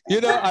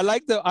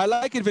 I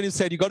like it when you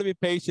said you got to be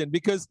patient,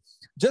 because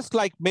just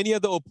like many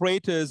other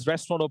operators,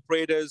 restaurant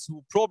operators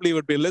who probably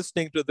would be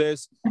listening to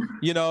this,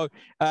 we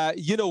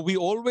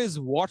always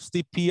watch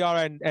the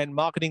PR and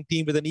marketing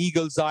team with an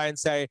eagle's eye and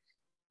say,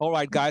 all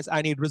right, guys,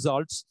 I need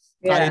results.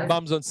 I need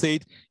bums on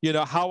seat.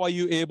 How are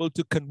you able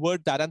to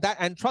convert that?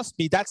 And trust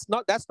me, that's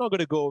not going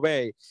to go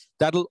away.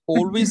 That'll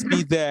always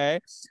be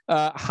there,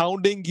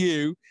 hounding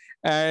you.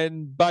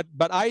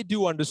 But I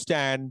do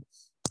understand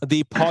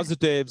the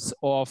positives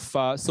of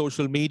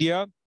social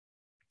media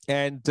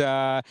and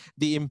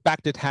the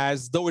impact it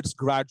has, though it's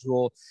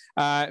gradual.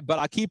 But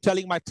I keep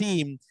telling my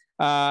team,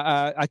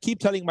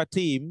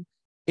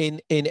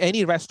 in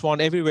any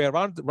restaurant everywhere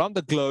around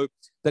the globe,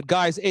 that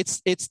guys,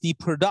 it's the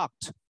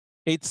product.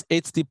 It's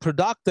the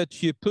product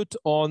that you put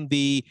on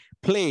the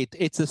plate.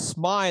 It's the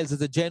smiles, it's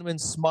the genuine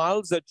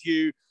smiles that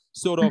you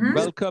sort of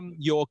welcome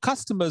your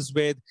customers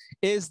with,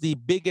 is the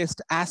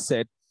biggest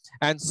asset.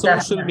 And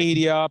social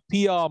media,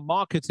 PR,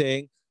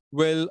 marketing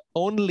will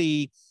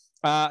only,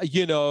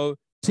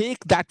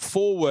 take that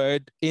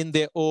forward in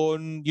their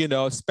own,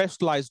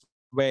 specialized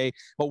way.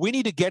 But we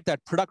need to get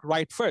that product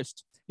right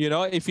first.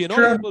 If you're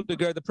not able to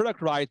get the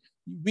product right,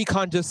 we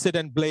can't just sit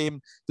and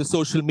blame the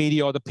social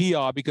media or the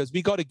PR, because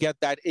we got to get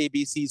that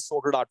ABC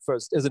sorted out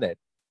first, isn't it?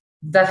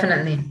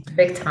 Definitely,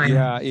 big time.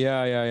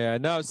 Yeah.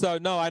 No,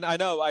 I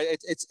know.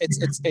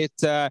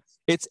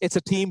 It's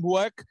a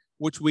teamwork,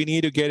 which we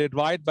need to get it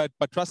right. But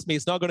trust me,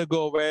 it's not going to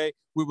go away.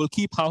 We will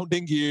keep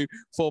hounding you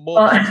for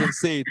more bums on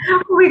seat.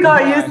 We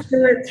got used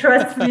to it.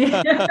 Trust me.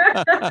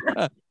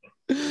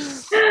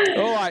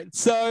 All right.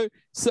 So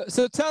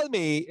tell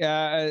me,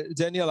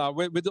 Daniela,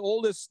 with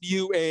all this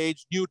new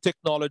age, new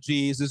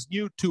technologies, these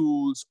new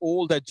tools,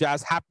 all that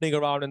jazz happening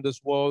around in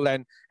this world,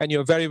 and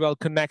you're very well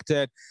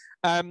connected,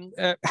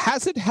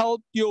 has it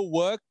helped your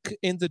work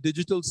in the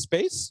digital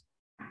space?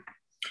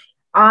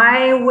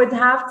 I would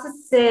have to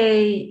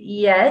say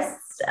yes.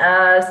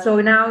 So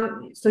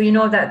you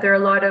know that there are a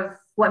lot of,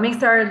 what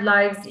makes our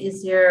lives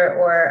easier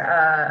or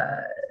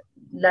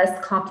less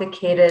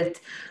complicated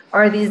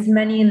are these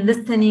many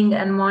listening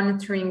and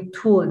monitoring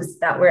tools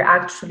that we're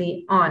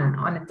actually on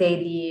a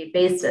daily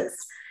basis.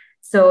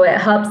 So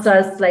it helps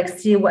us like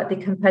see what the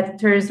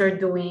competitors are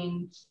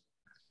doing,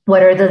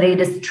 what are the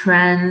latest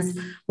trends,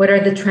 what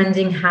are the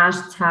trending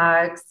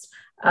hashtags,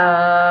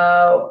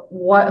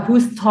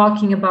 who's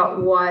talking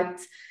about what.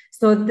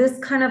 So this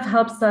kind of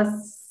helps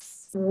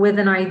us with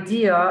an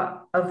idea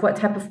of what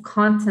type of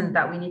content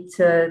that we need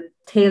to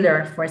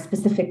tailor for a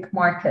specific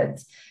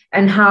market,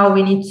 and how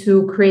we need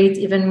to create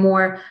even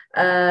more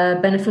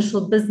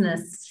beneficial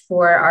business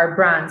for our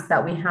brands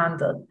that we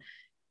handle.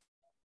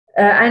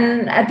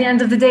 And at the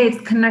end of the day,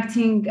 it's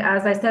connecting,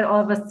 as I said, all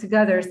of us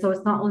together. So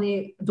it's not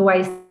only do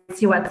I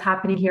see what's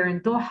happening here in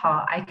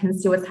Doha, I can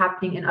see what's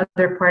happening in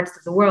other parts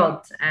of the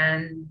world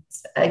and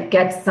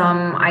get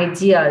some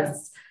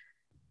ideas.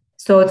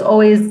 So it's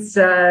always,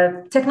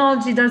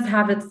 technology does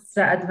have its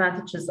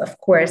advantages, of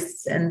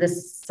course, in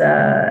this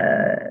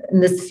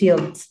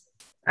field,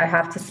 I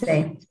have to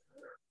say.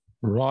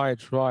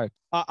 Right.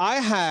 I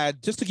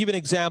had, just to give an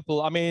example,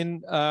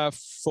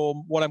 for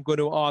what I'm going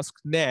to ask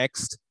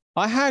next,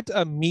 I had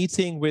a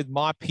meeting with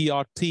my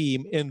PR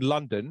team in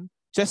London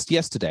just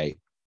yesterday.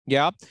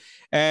 Yeah.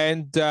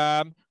 And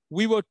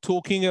we were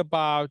talking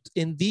about,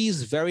 in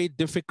these very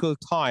difficult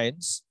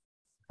times,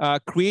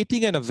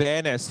 creating an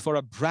awareness for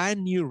a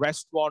brand new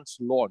restaurant's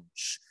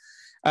launch.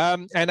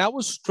 And I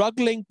was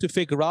struggling to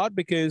figure out,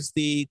 because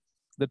the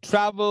the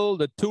travel,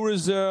 the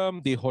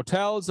tourism, the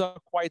hotels are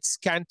quite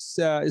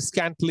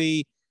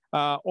scantily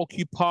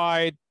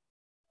occupied.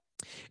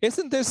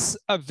 Isn't this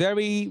a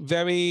very,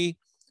 very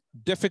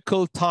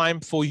difficult time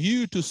for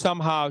you to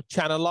somehow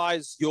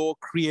channelize your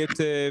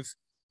creative,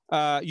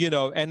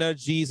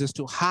 energies as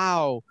to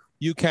how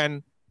you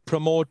can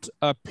promote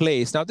a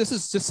place? Now, this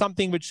is just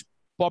something which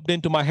popped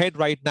into my head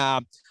right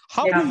now.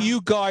 How do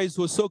you guys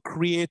who are so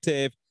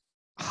creative,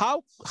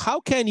 how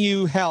can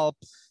you help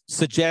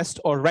suggest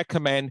or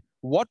recommend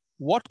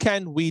what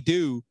can we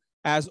do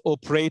as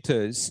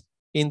operators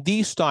in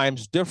these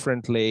times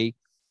differently,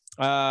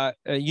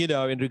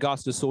 in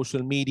regards to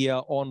social media,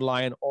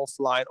 online,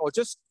 offline, or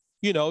just,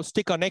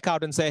 stick our neck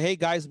out and say, hey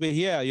guys, we're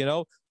here,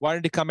 why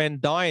don't you come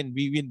and dine?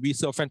 We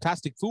serve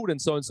fantastic food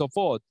and so on and so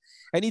forth.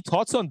 Any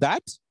thoughts on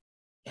that?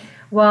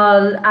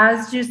 Well,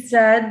 as you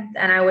said,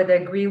 and I would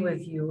agree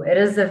with you, it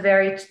is a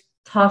very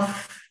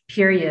tough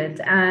period,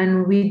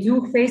 and we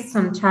do face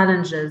some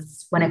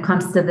challenges when it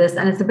comes to this,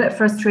 and it's a bit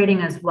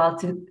frustrating as well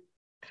to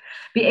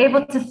be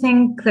able to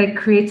think like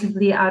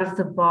creatively out of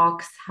the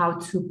box how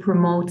to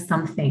promote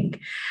something.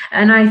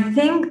 And I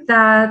think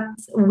that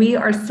we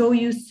are so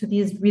used to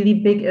these really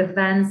big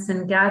events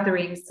and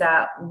gatherings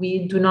that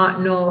we do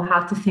not know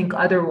how to think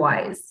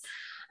otherwise.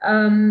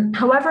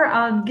 However,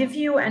 I'll give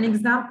you an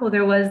example.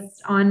 There was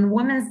on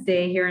Women's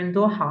Day here in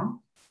Doha,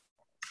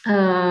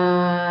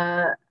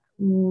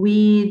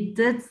 we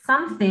did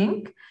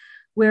something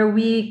where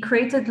we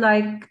created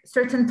like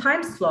certain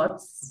time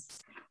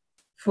slots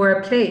for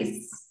a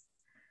place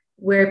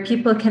where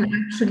people can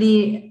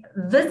actually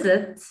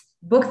visit,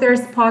 book their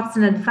spots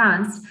in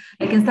advance.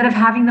 Like instead of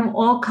having them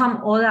all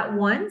come all at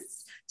once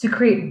to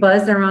create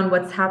buzz around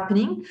what's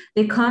happening,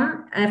 they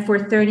come and for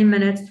 30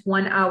 minutes,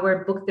 1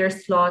 hour, book their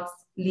slots,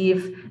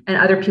 leave, and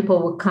other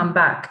people will come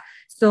back.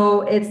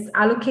 So it's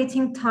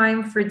allocating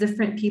time for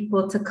different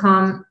people to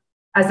come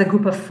as a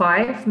group of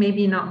 5,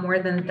 maybe not more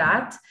than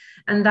that.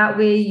 And that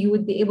way you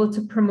would be able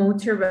to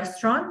promote your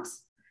restaurant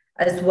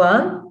as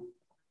well,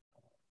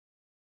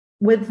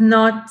 with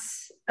not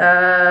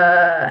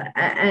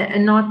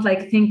and not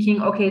like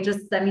thinking, okay,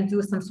 just let me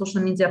do some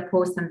social media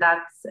posts and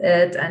that's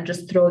it, and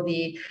just throw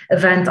the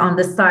event on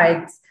the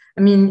side.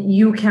 I mean,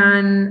 you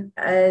can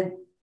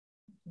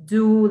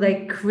do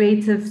like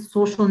creative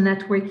social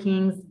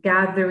networkings,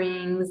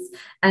 gatherings,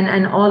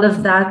 and all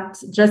of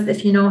that, just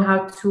if you know how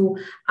to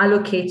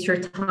allocate your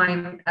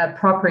time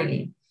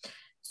properly.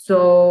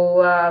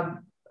 So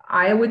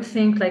I would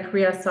think like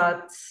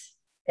Riyasat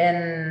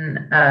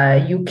in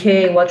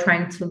UK, while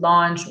trying to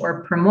launch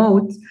or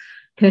promote,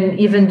 can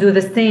even do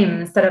the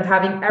same. Instead of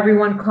having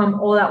everyone come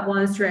all at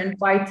once, you're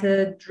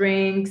invited,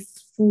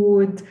 drinks,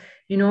 food,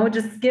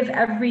 just give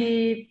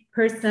every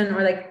person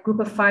or like group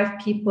of 5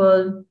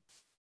 people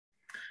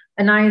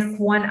a nice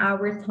 1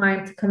 hour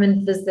time to come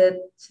and visit.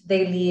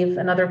 They leave,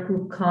 another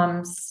group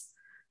comes.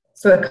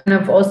 So it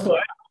kind of also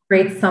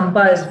creates some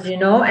buzz,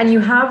 and you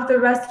have the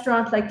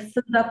restaurant like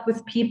filled up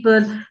with people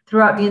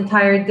throughout the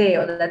entire day,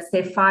 or let's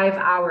say 5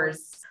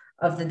 hours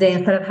of the day.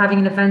 Instead of having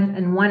an event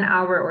in 1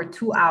 hour or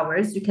 2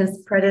 hours, you can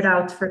spread it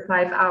out for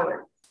 5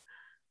 hours.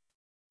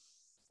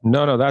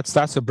 No,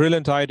 that's a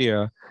brilliant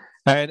idea.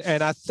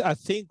 And I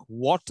think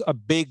what a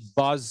big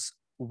buzz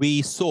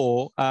we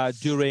saw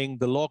during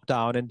the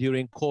lockdown and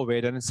during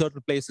COVID, and in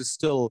certain places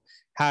still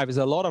have, is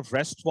a lot of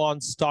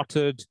restaurants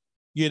started,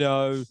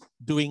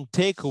 doing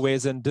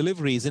takeaways and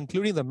deliveries,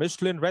 including the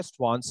Michelin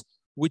restaurants,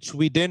 which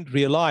we didn't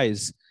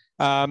realize.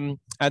 And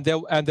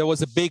there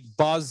was a big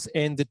buzz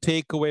in the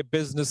takeaway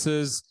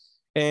businesses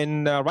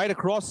in right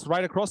across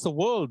the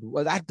world.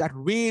 Well, that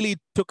really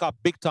took up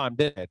big time,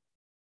 didn't it?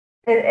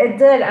 It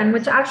did, and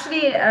which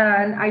actually,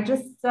 I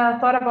just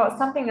thought about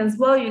something as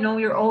well.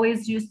 You're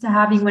always used to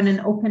having, when an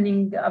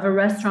opening of a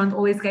restaurant,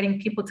 always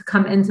getting people to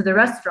come into the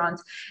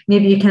restaurant.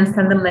 Maybe you can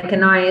send them like a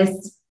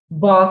nice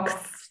box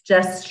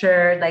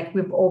gesture, like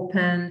we've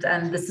opened,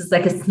 and this is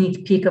like a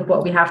sneak peek of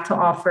what we have to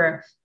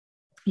offer,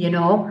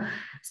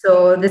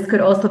 So this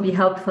could also be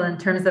helpful in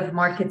terms of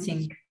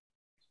marketing.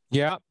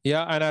 Yeah.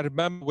 And I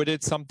remember we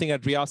did something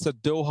at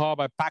Riyasat Doha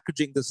by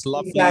packaging this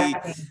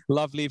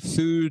lovely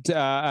food,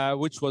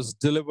 which was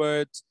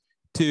delivered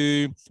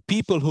to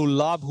people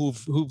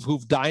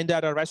who've dined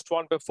at a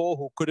restaurant before,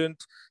 who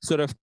couldn't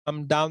sort of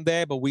come down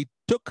there, but we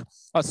took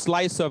a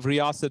slice of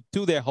Riyasat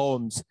to their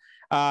homes,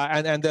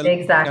 and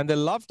they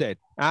loved it.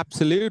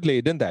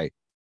 Absolutely, didn't they?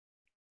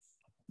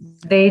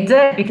 They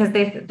did, because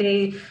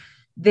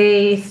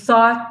they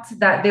thought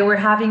that they were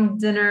having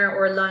dinner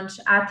or lunch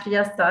at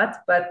Riyasat,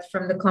 but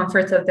from the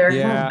comfort of their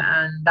home,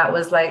 and that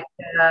was like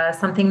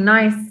something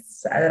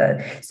nice.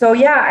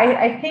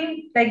 I think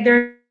like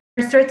there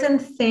are certain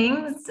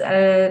things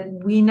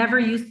we never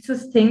used to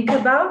think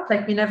about.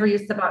 Like we never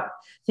used to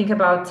think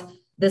about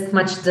this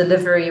much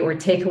delivery or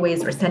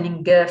takeaways or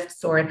sending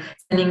gifts or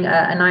sending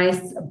a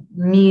nice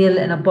meal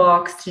in a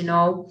box.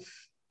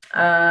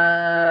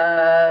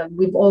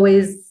 We've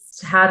always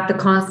had the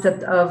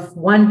concept of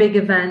one big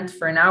event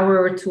for an hour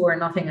or two or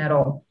nothing at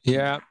all.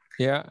 Yeah.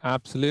 Yeah,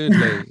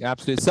 absolutely.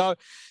 Absolutely.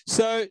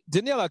 So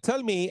Daniela,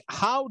 tell me,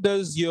 how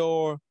does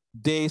your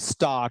day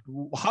start?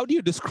 How do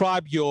you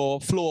describe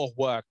your flow of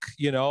work?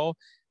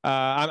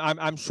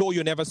 I'm sure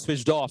you're never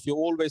switched off.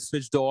 You're always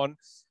switched on.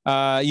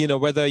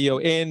 Whether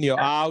you're in, you're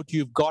out,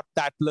 you've got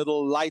that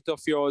little light of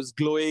yours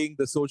glowing,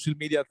 the social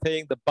media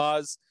thing, the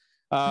buzz.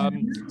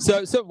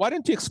 So why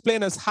don't you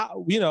explain us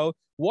how,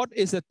 what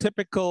is a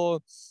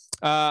typical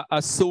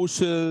a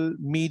social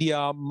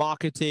media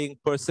marketing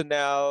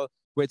personnel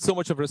with so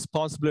much of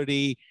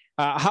responsibility?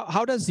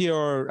 How does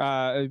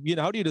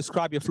how do you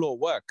describe your flow of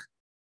work?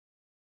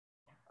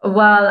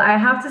 Well, I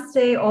have to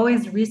say,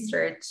 always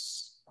research,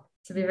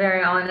 to be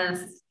very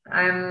honest.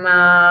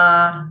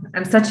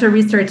 I'm such a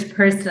research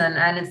person,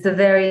 and it's a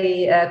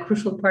very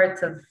crucial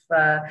part of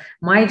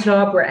my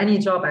job, or any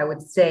job, I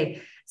would say.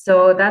 So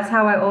that's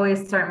how I always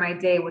start my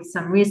day, with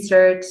some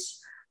research,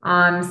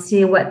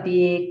 see what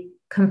the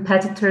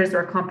competitors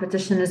or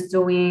competition is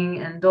doing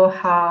in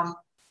Doha,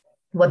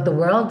 what the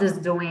world is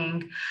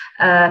doing,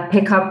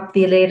 pick up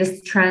the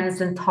latest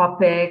trends and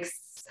topics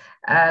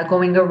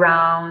going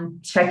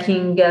around,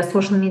 checking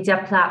social media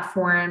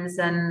platforms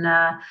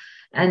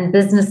and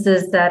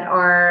businesses that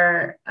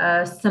are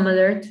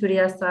similar to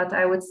Riyasat,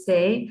 I would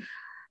say.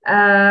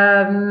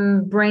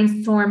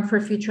 Brainstorm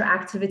for future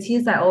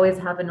activities. I always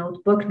have a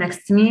notebook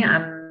next to me.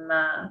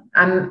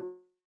 I'm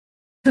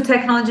to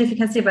technology, if you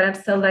can see, but I'm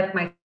still like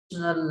my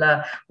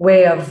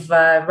way of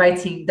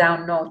writing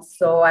down notes.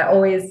 So I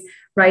always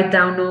write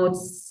down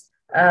notes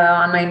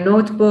on my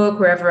notebook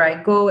wherever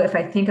I go, if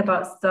I think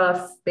about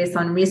stuff based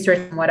on research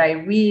and what I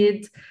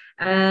read.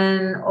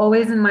 And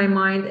always in my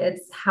mind,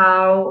 it's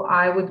how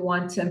I would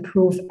want to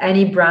improve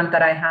any brand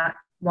that I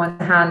want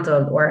to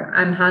handle or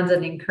I'm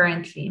handling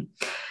currently.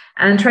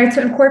 And try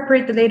to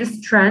incorporate the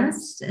latest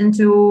trends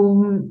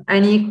into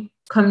any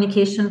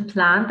communication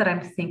plan that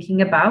I'm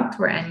thinking about,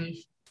 or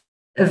any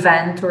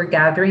event or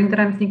gathering that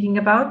I'm thinking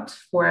about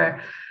for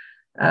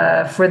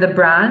the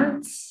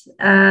brand.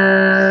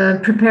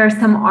 Prepare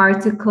some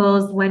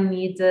articles when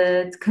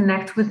needed,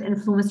 connect with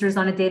influencers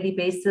on a daily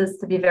basis.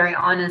 To be very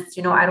honest,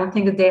 I don't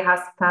think a day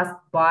has passed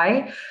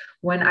by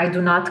when I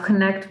do not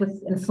connect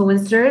with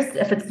influencers.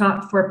 If it's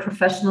not for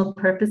professional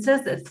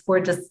purposes, it's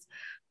for just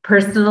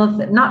personal,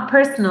 not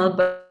personal,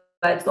 but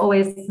it's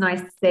always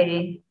nice to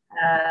say.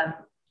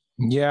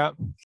 Yeah.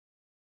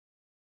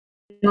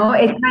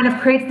 It kind of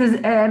creates this,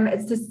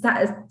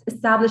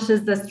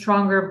 establishes the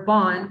stronger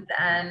bond.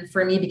 And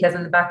for me, because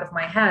in the back of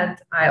my head,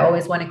 I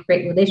always want to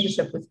create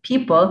relationship with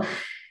people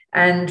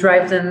and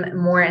drive them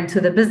more into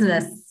the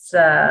business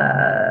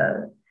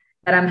that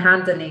I'm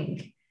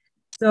handling.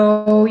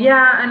 So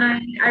yeah, and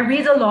I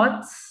read a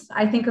lot.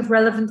 I think of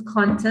relevant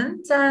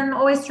content and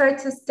always try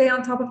to stay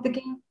on top of the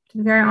game, to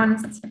be very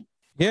honest.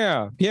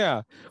 Yeah.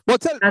 Well,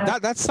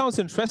 that sounds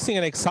interesting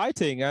and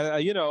exciting.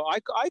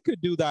 I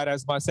could do that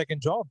as my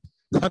second job.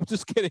 I'm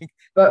just kidding.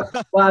 But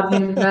well, I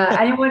mean,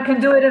 anyone can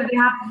do it if they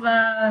have,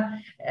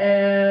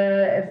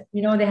 if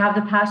they have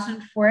the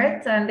passion for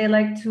it and they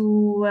like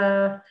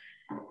to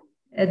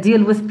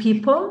deal with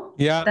people.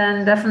 Yeah.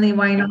 Then definitely,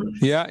 why not?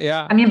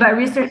 Yeah. I mean, but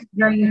research is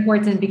very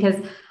important, because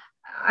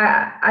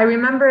I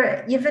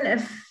remember, even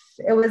if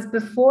it was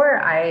before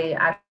I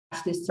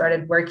actually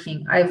started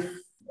working, I've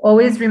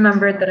always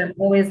remembered that I'm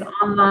always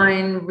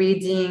online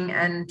reading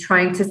and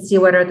trying to see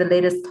what are the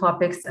latest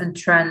topics and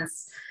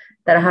trends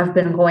that have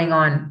been going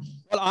on.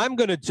 Well, I'm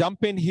going to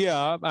jump in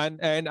here,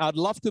 and I'd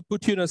love to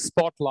put you in a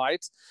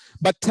spotlight,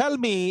 but tell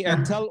me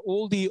and tell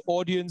all the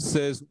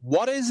audiences,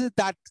 what is it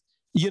that,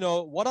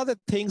 what are the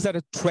things that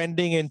are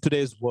trending in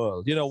today's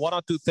world? One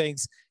or two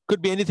things,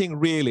 could be anything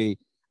really.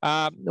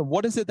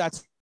 What is it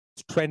that's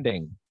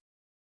trending?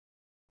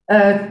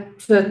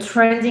 So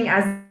trending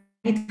as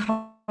a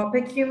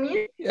topic, you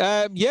mean?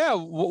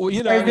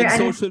 In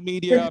social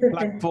media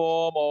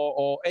platform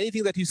or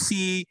anything that you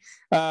see,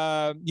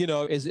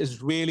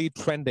 is really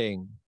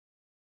trending.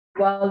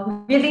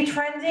 Well, really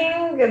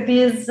trending,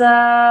 these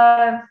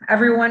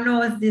everyone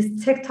knows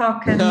these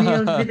TikTok and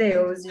Reel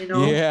videos,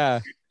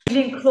 Yeah.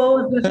 Changing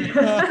clothes with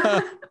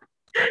the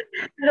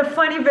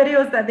funny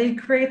videos that they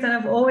create. And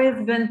I've always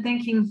been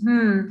thinking,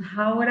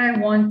 how would I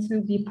want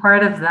to be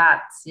part of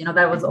that?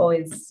 That was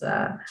always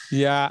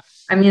yeah.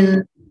 I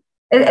mean,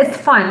 it's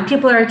fun.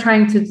 People are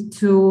trying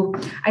to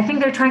I think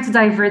they're trying to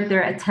divert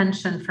their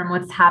attention from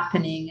what's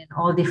happening and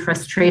all the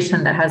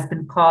frustration that has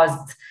been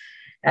caused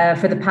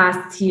for the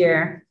past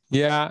year.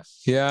 Yeah.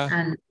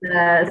 And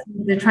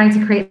they're trying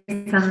to create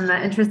some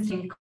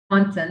interesting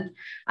content.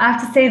 I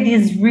have to say,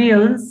 these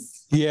reels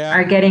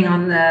are getting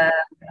on the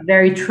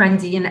very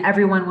trendy, and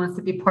everyone wants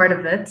to be part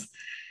of it,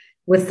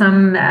 with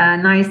some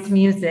nice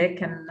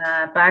music and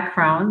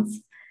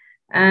backgrounds.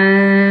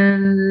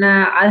 And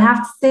I'll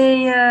have to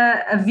say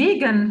a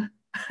vegan,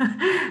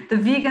 the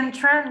vegan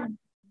trend.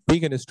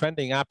 Vegan is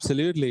trending,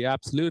 absolutely.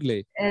 And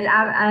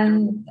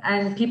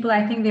people,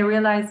 I think they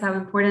realize how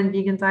important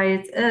vegan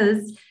diet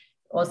is,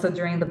 also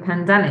during the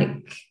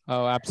pandemic.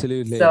 Oh,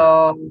 absolutely.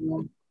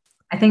 So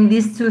I think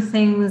these two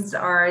things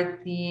are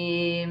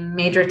the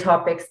major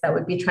topics that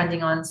would be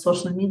trending on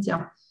social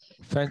media.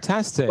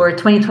 Fantastic. or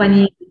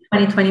 2020,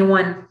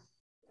 2021.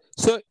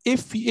 So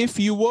if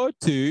you were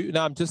to,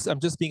 now I'm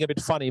just being a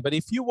bit funny, but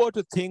if you were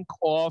to think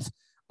of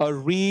a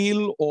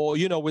reel, or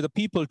with the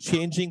people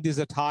changing these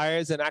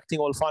attires and acting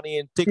all funny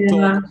in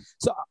TikTok,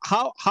 so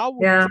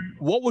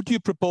what would you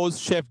propose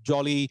Chef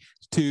Jolly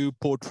to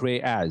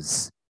portray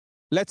as?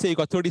 Let's say you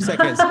got 30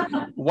 seconds.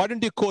 Why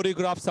don't you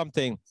choreograph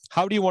something?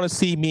 How do you want to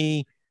see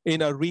me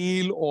in a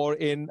reel or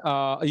in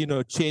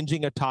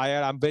changing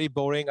attire? I'm very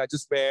boring. I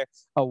just wear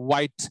a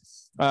white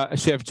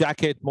chef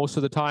jacket most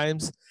of the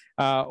times,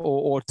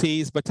 or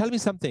tees. But tell me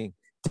something.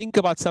 Think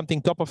about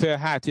something top of your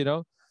hat.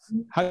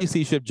 How do you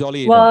see Chef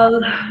Jolly? Well,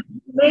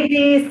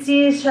 maybe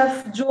see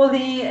Chef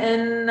Jolly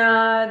in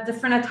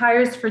different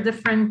attires for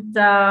different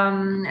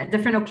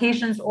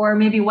occasions, or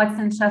maybe what's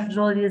in Chef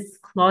Jolly's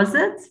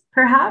closet,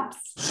 perhaps.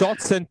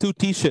 Shorts and 2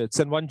 t-shirts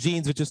and 1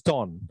 jeans, which is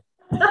torn.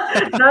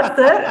 That's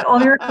it.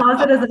 All your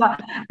closet is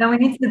about. Then we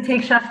need to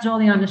take Chef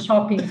Jolly on a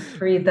shopping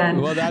spree.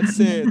 Then. Well, that's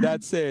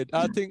it.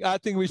 I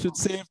think we should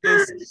save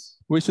this.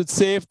 We should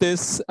save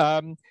this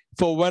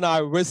for when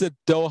I visit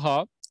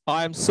Doha.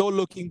 I'm so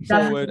looking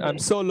forward. Definitely. I'm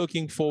so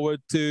looking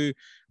forward to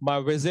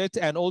my visit,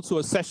 and also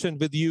a session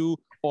with you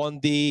on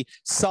the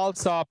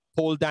salsa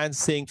pole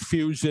dancing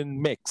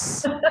fusion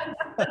mix.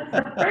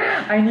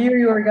 I knew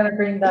you were going to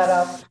bring that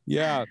up.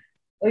 Yeah.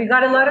 We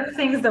got a lot of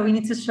things that we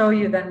need to show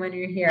you then when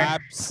you're here.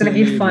 Absolutely, it's going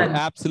to be fun.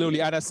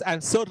 Absolutely.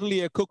 And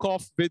certainly a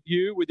cook-off with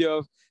you, with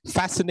your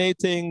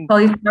fascinating...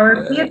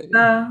 cauliflower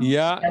pizza.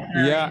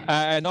 Yeah.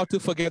 And not to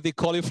forget the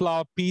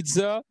cauliflower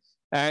pizza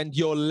and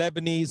your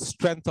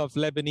strength of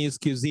Lebanese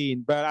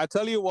cuisine. But I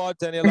tell you what,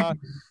 Daniela,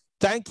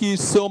 thank you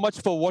so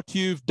much for what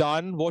you've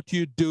done, what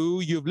you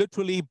do. You've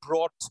literally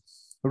brought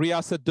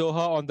Riyasat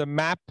Doha on the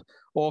map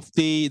of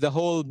the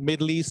whole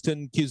Middle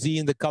Eastern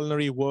cuisine, the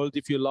culinary world,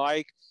 if you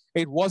like.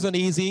 It wasn't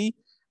easy,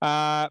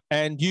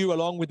 and you,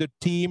 along with the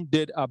team,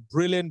 did a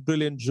brilliant,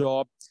 brilliant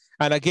job.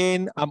 And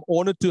again, I'm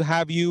honored to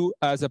have you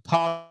as a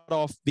part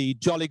of the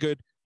Jolly Good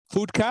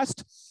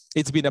Foodcast.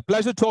 It's been a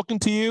pleasure talking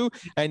to you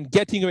and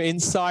getting your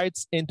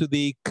insights into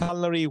the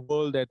culinary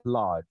world at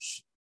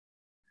large.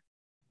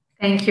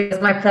 Thank you.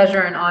 It's my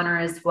pleasure and honor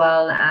as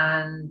well.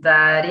 And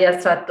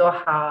Riyasat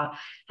Doha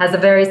has a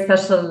very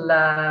special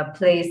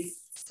place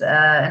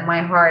in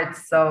my heart.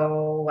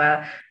 So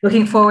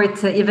looking forward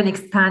to even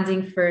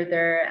expanding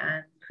further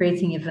and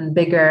creating even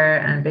bigger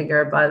and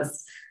bigger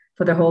buzz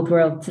for the whole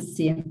world to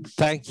see.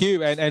 Thank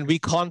you. And we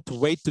can't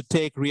wait to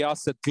take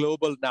Riyasat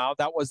global now.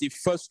 That was the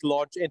first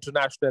launch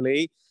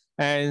internationally.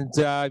 And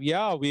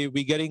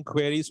we're getting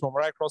queries from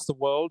right across the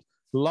world.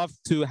 Love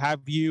to have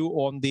you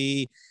on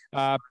the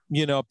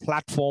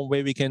platform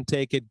where we can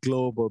take it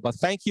global. But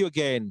thank you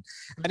again.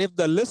 And if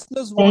the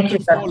listeners want to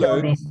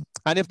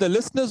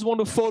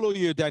follow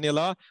you,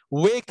 Daniela,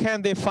 where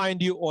can they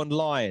find you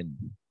online?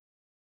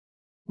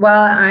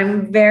 Well,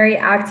 I'm very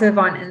active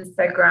on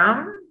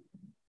Instagram,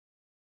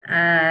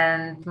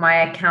 and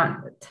my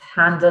account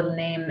handle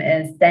name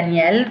is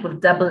Danielle with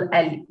double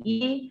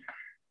L-E,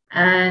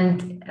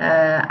 and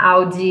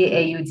Audi,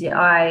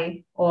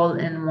 A-U-D-I, all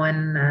in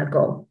one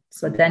go.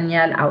 So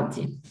Danielle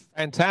Audi.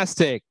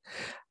 Fantastic.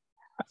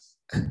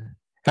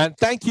 And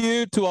thank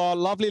you to our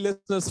lovely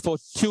listeners for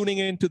tuning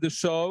into the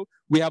show.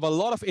 We have a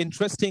lot of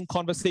interesting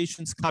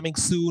conversations coming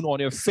soon on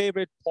your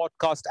favorite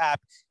podcast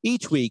app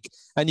each week.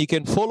 And you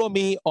can follow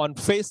me on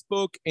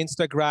Facebook,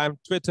 Instagram,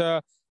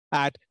 Twitter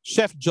at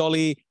Chef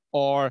Jolly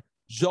or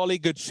Jolly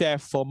Good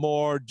Chef for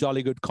more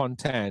Jolly Good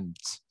content.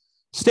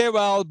 Stay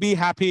well, be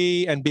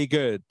happy, and be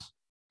good.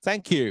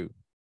 Thank you.